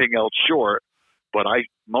anything else short, but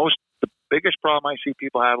the biggest problem I see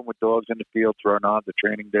people having with dogs in the field throughout the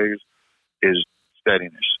training days is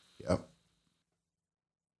steadiness. Yep.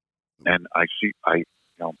 And I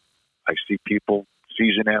see people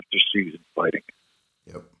season after season fighting.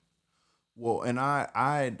 Yep. Well, and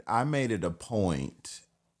I made it a point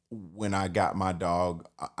when I got my dog.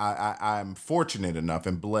 I'm fortunate enough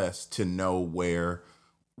and blessed to know where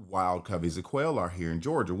wild coveys of quail are here in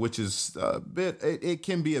Georgia, which is a bit. It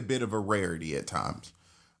can be a bit of a rarity at times.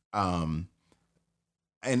 And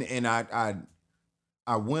I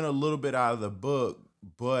went a little bit out of the book,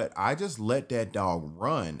 but I just let that dog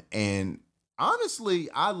run. And honestly,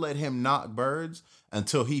 I let him knock birds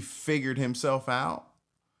until he figured himself out.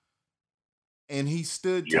 And he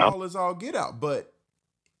stood tall as all get out. But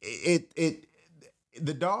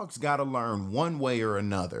the dog's got to learn one way or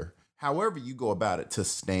another, however you go about it, to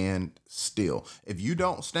stand still. If you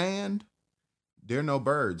don't stand, there are no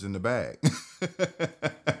birds in the bag.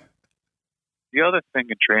 The other thing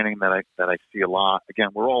in training that I see a lot, again,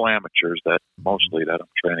 we're all amateurs that mostly that I'm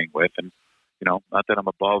training with, and not that I'm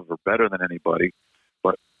above or better than anybody,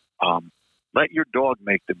 but let your dog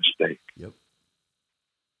make the mistake. Yep.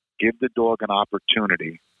 Give the dog an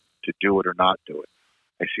opportunity to do it or not do it.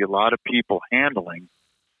 I see a lot of people handling,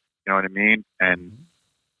 you know what I mean, and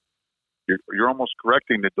you're almost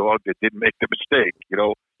correcting the dog that didn't make the mistake.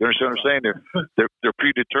 You understand what I'm saying? They're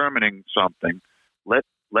predetermining something. Let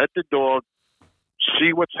the dog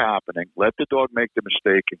see what's happening. Let the dog make the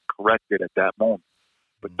mistake and correct it at that moment.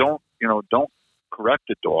 But don't correct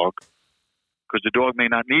the dog, because the dog may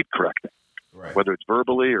not need correcting, right, whether it's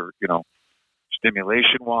verbally or,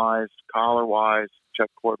 stimulation wise, collar wise, check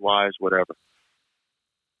cord wise, whatever.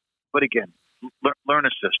 But again, learn a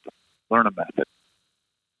system, learn a method.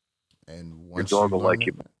 And once your dog will like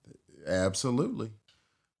you. Absolutely.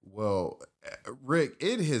 Well, Rick,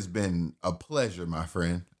 it has been a pleasure, my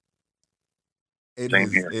friend.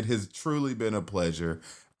 Same here. It has truly been a pleasure.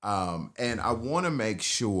 And I want to make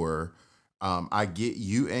sure I get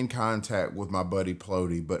you in contact with my buddy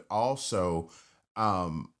Plody, but also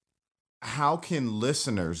how can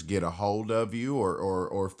listeners get a hold of you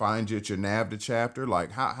or find you at your NAVDA chapter?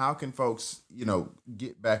 Like how can folks,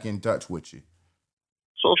 get back in touch with you?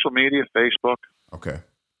 Social media, Facebook. Okay.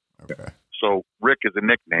 So Rick is a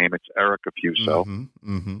nickname. It's Eric Affuso.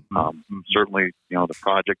 Certainly, the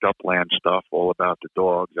Project Upland stuff, all about the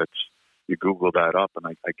dogs. You Google that up, and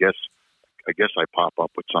I guess I pop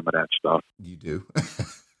up with some of that stuff. You do.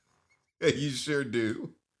 You sure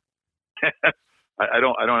do. I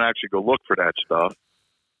don't actually go look for that stuff,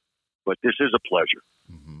 but this is a pleasure.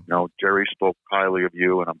 Jerry spoke highly of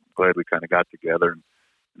you, and I'm glad we kind of got together and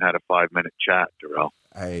had a 5-minute chat, Darrell.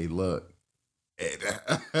 Hey, look.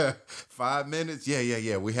 5 minutes?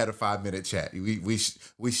 Yeah. We had a 5-minute chat.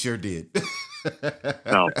 We sure did.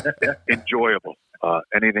 No, enjoyable.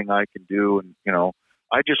 Anything I can do, and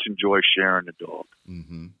I just enjoy sharing the dog.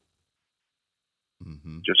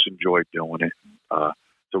 Just enjoy doing it.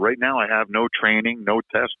 So right now I have no training, no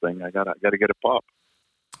testing. I gotta get a pup.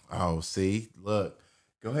 Oh, see, look.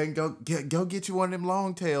 Go ahead and go get you one of them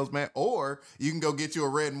long tails, man. Or you can go get you a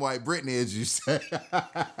red and white Brittany, as you say.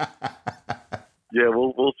 Yeah,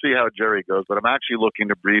 we'll see how Jerry goes. But I'm actually looking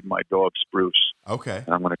to breed my dog Spruce. Okay.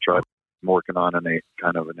 And I'm going to try working on a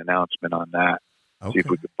kind of an announcement on that. Okay. See if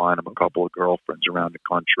we could find him a couple of girlfriends around the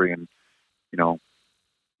country, and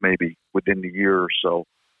maybe within the year or so,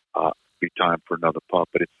 be time for another pup.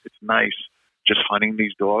 But it's nice just hunting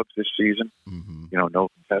these dogs this season. No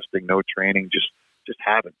testing, no training, just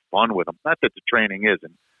having fun with them. Not that the training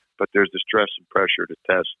isn't, but there's the stress and pressure to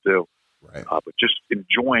test too. Right. But just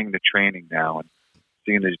enjoying the training now and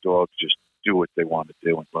seeing these dogs just do what they want to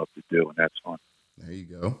do and love to do, and that's fun. There you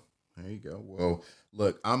go. Well,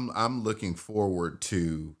 look, I'm looking forward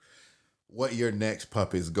to what your next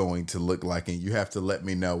pup is going to look like, and you have to let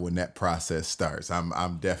me know when that process starts.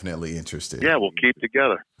 I'm definitely interested. Yeah, we'll keep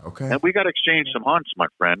together. Okay. And we got to exchange some hunts, my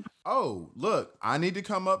friend. Oh, look, I need to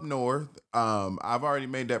come up north. I've already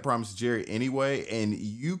made that promise to Jerry anyway, and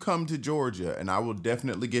you come to Georgia, and I will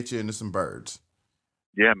definitely get you into some birds.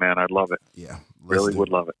 Yeah, man, I'd love it. Yeah, really would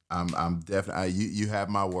love it. I'm definitely. You have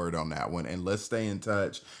my word on that one, and let's stay in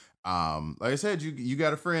touch. Like I said, you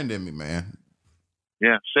got a friend in me, man.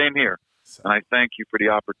 Yeah, same here. And I thank you for the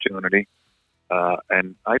opportunity.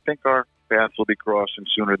 And I think our paths will be crossing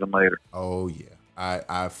sooner than later. Oh, yeah.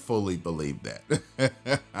 I fully believe that.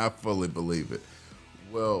 I fully believe it.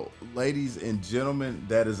 Well, ladies and gentlemen,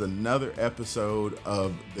 that is another episode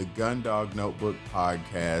of the Gundog Notebook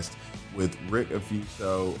podcast with Rick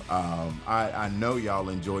Affuso. I know y'all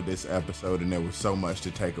enjoyed this episode and there was so much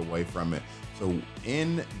to take away from it. So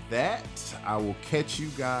in that, I will catch you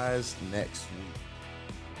guys next week.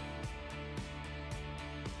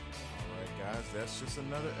 Guys, that's just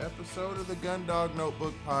another episode of the Gundog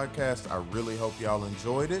Notebook podcast. I really hope y'all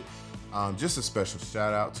enjoyed it. Just a special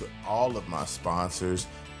shout out to all of my sponsors: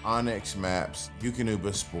 Onyx Maps,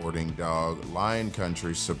 Eukanuba Sporting Dog, Lion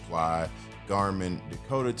Country Supply, Garmin,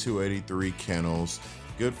 Dakota 283 Kennels,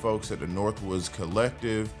 good folks at the Northwoods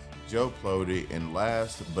Collective, Joe Plody, and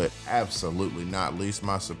last but absolutely not least,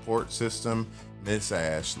 my support system, Miss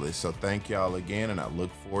Ashley. So thank y'all again, and I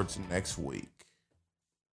look forward to next week.